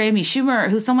 especially for Amy Schumer,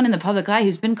 who's someone in the public eye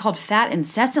who's been called fat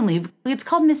incessantly, it's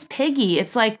called Miss Piggy.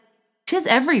 It's like she has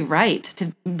every right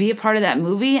to be a part of that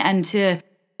movie and to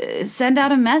send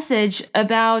out a message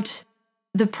about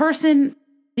the person.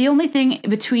 The only thing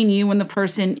between you and the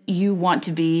person you want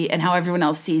to be and how everyone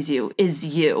else sees you is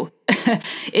you.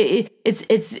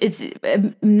 It's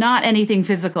not anything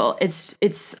physical.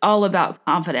 It's all about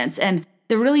confidence. And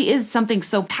there really is something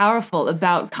so powerful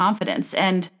about confidence.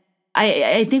 And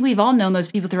I think we've all known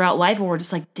those people throughout life where we're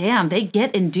just like, damn, they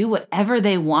get and do whatever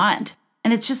they want.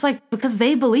 And it's just like, because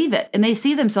they believe it and they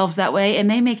see themselves that way and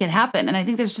they make it happen. And I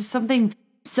think there's just something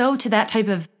so to that type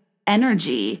of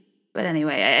energy. But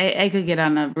anyway, I could get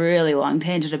on a really long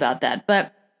tangent about that.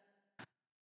 But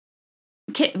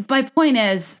my point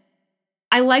is,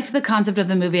 I liked the concept of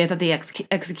the movie. I thought the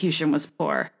execution was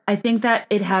poor. I think that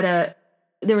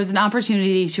there was an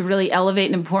opportunity to really elevate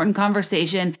an important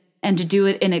conversation and to do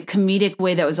it in a comedic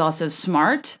way that was also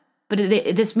smart. But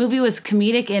this movie was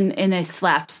comedic in a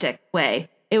slapstick way.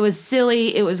 It was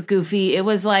silly. It was goofy. It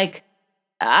was like,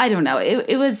 I don't know.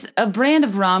 It was a brand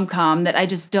of rom-com that I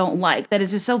just don't like, that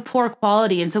is just so poor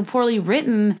quality and so poorly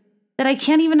written that I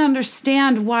can't even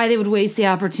understand why they would waste the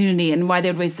opportunity and why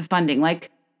they would waste the funding. Like,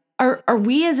 are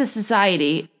we as a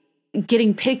society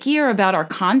getting pickier about our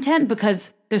content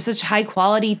because there's such high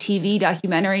quality TV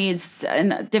documentaries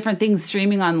and different things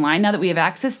streaming online now that we have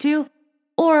access to?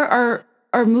 Or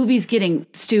are movies getting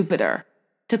stupider?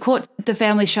 To quote the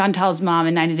family Chantal's mom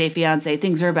in 90 Day Fiancé,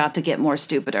 things are about to get more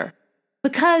stupider.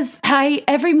 Because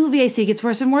every movie I see gets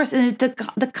worse and worse, and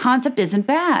the concept isn't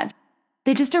bad.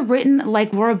 They just are written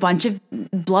like we're a bunch of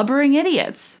blubbering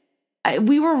idiots.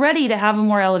 We were ready to have a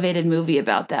more elevated movie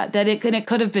about that it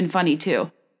could have been funny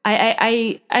too.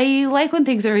 I like when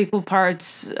things are equal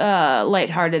parts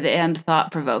lighthearted and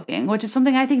thought-provoking, which is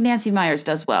something I think Nancy Meyers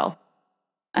does well.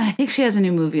 I think she has a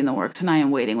new movie in the works, and I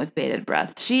am waiting with bated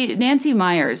breath. Nancy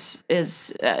Meyers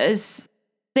is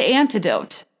the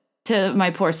antidote to my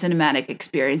poor cinematic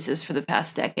experiences for the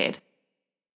past decade.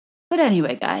 But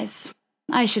anyway, guys,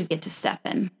 I should get to step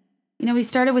in. We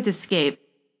started with Escape,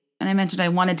 and I mentioned I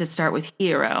wanted to start with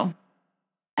Hero.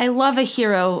 I love a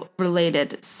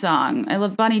hero-related song. I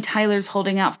love Bonnie Tyler's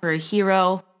Holding Out for a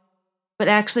Hero. But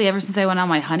actually, ever since I went on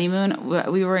my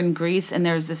honeymoon, we were in Greece, and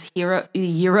there's this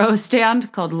Euro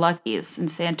stand called Lucky's in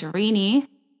Santorini.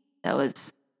 That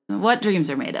was what dreams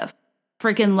are made of.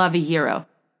 Freaking love a Euro.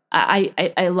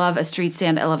 I love a street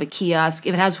stand. I love a kiosk.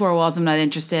 If it has four walls, I'm not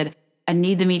interested. I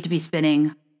need the meat to be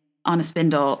spinning on a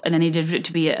spindle, and I need it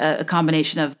to be a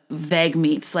combination of vague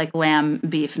meats like lamb,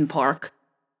 beef, and pork.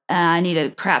 I need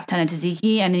a crap ton of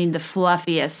tzatziki, and I need the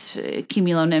fluffiest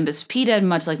cumulonimbus pita,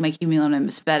 much like my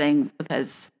cumulonimbus bedding,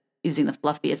 because using the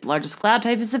fluffiest, largest cloud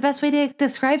type is the best way to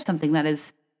describe something that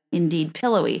is indeed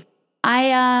pillowy.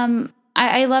 I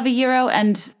I love a gyro,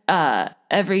 and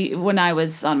when I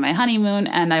was on my honeymoon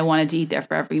and I wanted to eat there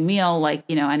for every meal, like,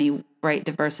 any bright,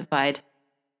 diversified,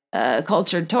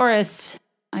 cultured tourist,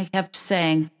 I kept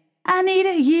saying, I need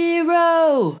a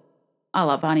gyro, a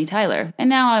la Bonnie Tyler. And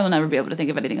now I will never be able to think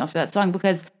of anything else for that song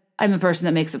because I'm a person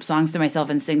that makes up songs to myself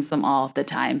and sings them all the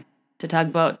time. To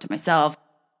Tugboat, to myself,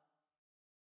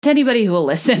 to anybody who will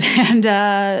listen.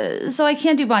 And so I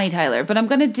can't do Bonnie Tyler, but I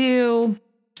think I'm going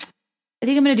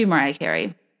to do Mariah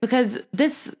Carey because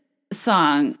this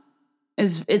song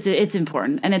it's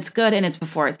important and it's good and it's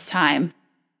before its time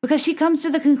because she comes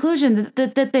to the conclusion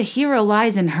that the hero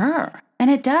lies in her. And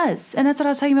it does. And that's what I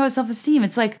was talking about with self-esteem.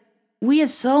 It's like we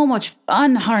have so much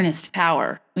unharnessed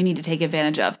power we need to take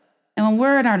advantage of. And when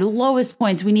we're at our lowest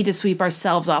points, we need to sweep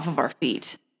ourselves off of our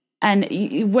feet. And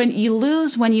when you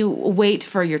wait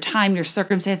for your time, your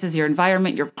circumstances, your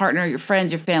environment, your partner, your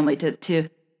friends, your family to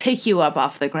pick you up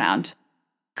off the ground,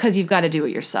 because you've got to do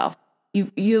it yourself.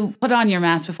 You put on your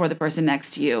mask before the person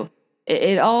next to you.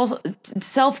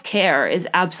 Self-care is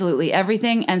absolutely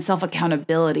everything, and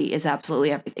self-accountability is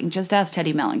absolutely everything. Just ask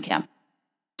Teddy Mellencamp.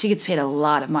 She gets paid a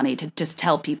lot of money to just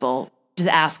tell people, just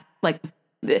ask, like,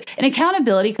 an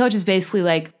accountability coach is basically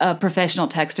like a professional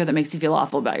texter that makes you feel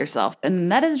awful about yourself.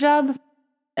 And that is a job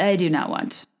I do not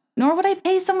want. Nor would I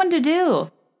pay someone to do.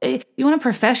 You want a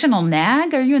professional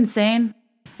nag? Are you insane?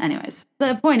 Anyways,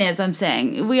 the point is, I'm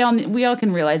saying we all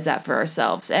can realize that for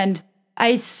ourselves. And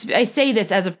I say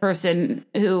this as a person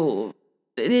who,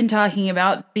 in talking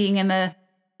about being in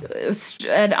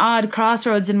an odd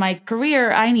crossroads in my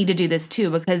career, I need to do this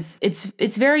too, because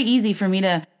it's very easy for me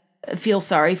to feel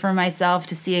sorry for myself,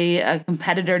 to see a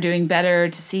competitor doing better,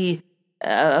 to see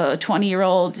a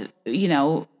 20-year-old,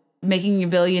 making $1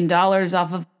 billion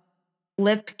off of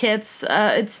lip kits.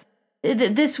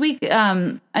 This week,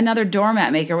 another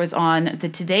doormat maker was on the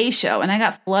Today Show, and I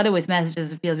got flooded with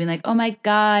messages of people being like, oh my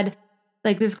God,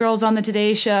 like this girl's on the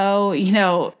Today Show,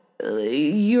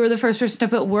 you were the first person to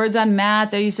put words on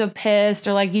mats. Are you so pissed?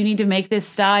 Or like, you need to make this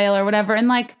style or whatever. And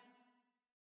like,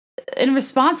 in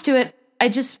response to it, I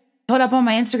just put up on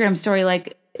my Instagram story,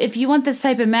 like, if you want this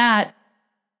type of mat,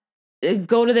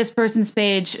 go to this person's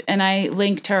page, and I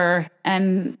linked her,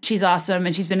 and she's awesome,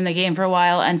 and she's been in the game for a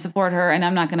while, and support her, and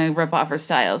I'm not going to rip off her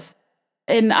styles.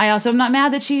 And I also am not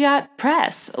mad that she got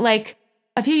press. Like,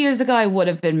 a few years ago, I would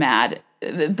have been mad,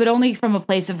 but only from a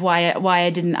place of why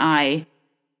didn't I,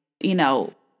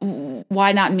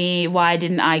 why not me? Why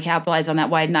didn't I capitalize on that?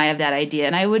 Why didn't I have that idea?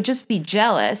 And I would just be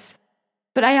jealous.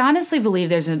 But I honestly believe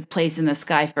there's a place in the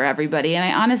sky for everybody. And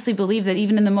I honestly believe that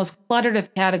even in the most cluttered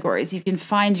of categories, you can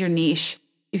find your niche,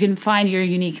 you can find your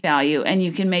unique value, and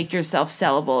you can make yourself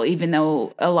sellable, even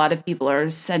though a lot of people are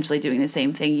essentially doing the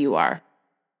same thing you are.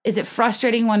 Is it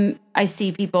frustrating when I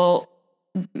see people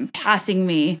passing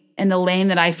me in the lane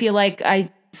that I feel like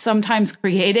I sometimes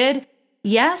created?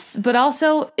 Yes, but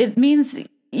also it means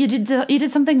you did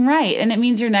something right. And it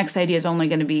means your next idea is only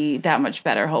going to be that much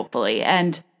better, hopefully.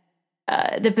 And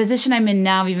the position I'm in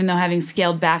now, even though having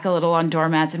scaled back a little on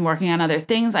doormats and working on other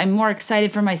things, I'm more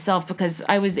excited for myself because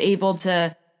I was able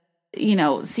to,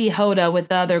 see Hoda with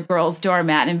the other girls'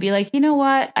 doormat and be like, you know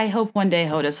what? I hope one day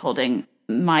Hoda's holding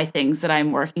my things that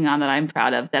I'm working on, that I'm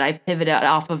proud of, that I've pivoted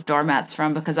off of doormats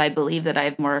from, because I believe that I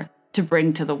have more to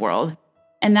bring to the world.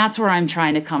 And that's where I'm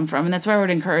trying to come from. And that's where I would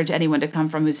encourage anyone to come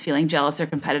from who's feeling jealous or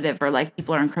competitive or like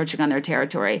people are encroaching on their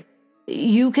territory.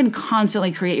 You can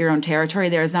constantly create your own territory.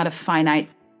 There is not a finite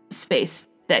space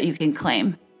that you can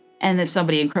claim. And if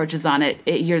somebody encroaches on it,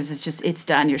 yours is just, it's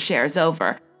done. Your share is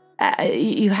over.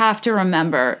 You have to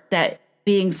remember that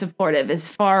being supportive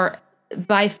is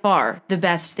by far the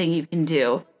best thing you can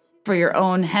do for your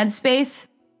own headspace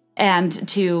and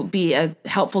to be a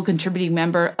helpful contributing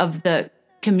member of the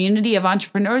community of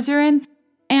entrepreneurs you're in.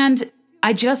 And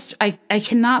I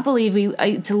cannot believe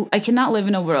I cannot live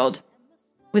in a world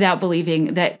without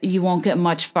believing that you won't get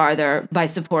much farther by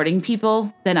supporting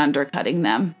people than undercutting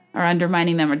them or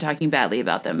undermining them or talking badly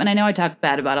about them. And I know I talk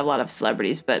bad about a lot of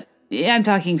celebrities, but yeah, I'm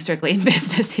talking strictly in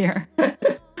business here.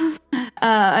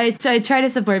 I try to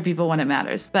support people when it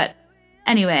matters. But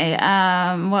anyway,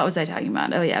 what was I talking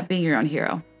about? Oh yeah, being your own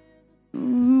hero.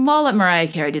 I'll let Mariah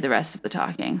Carey do the rest of the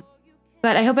talking.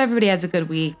 But I hope everybody has a good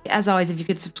week. As always, if you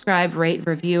could subscribe, rate,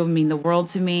 review, it would mean the world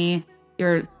to me.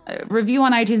 Your review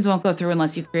on iTunes won't go through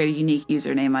unless you create a unique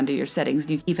username under your settings.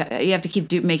 You have to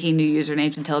keep making new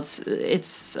usernames until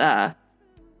it's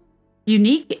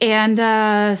unique. And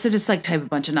so just like type a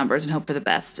bunch of numbers and hope for the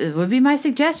best. It would be my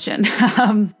suggestion.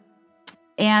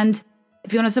 And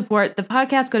if you want to support the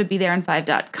podcast, go to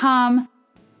BeThereIn5.com.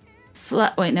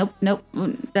 Wait, nope,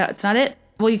 that's not it.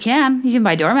 well, you can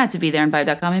buy doormats at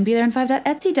BeThereIn5.com and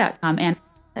BeThereIn5.etsy.com, and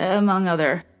among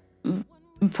other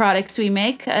products we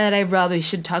make that I probably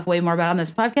should talk way more about on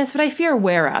this podcast, but I fear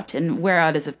wear out, and wear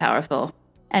out is a powerful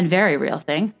and very real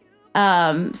thing.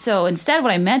 So instead,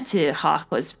 what I meant to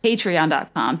hawk was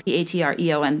patreon.com,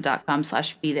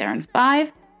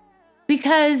 patreon.com/BeThereIn5,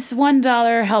 because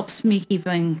 $1 helps me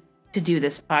keeping to do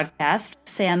this podcast.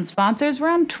 Sans sponsors, we're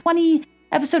on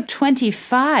episode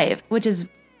 25, which is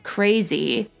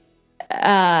crazy.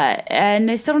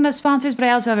 And I still don't have sponsors, but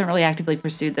I also haven't really actively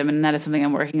pursued them, and that is something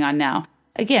I'm working on now.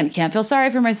 Again, can't feel sorry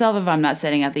for myself if I'm not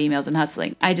sending out the emails and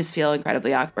hustling. I just feel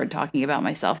incredibly awkward talking about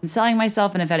myself and selling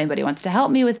myself, and if anybody wants to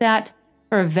help me with that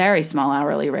for a very small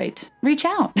hourly rate, reach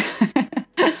out.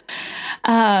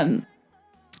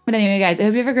 But anyway, guys, I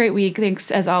hope you have a great week.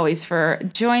 Thanks, as always, for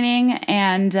joining,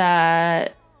 and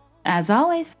as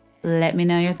always, let me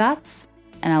know your thoughts,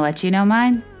 and I'll let you know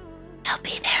mine. I'll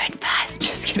be there in 5.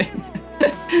 Just kidding.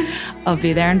 I'll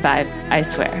be there in 5, I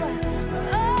swear.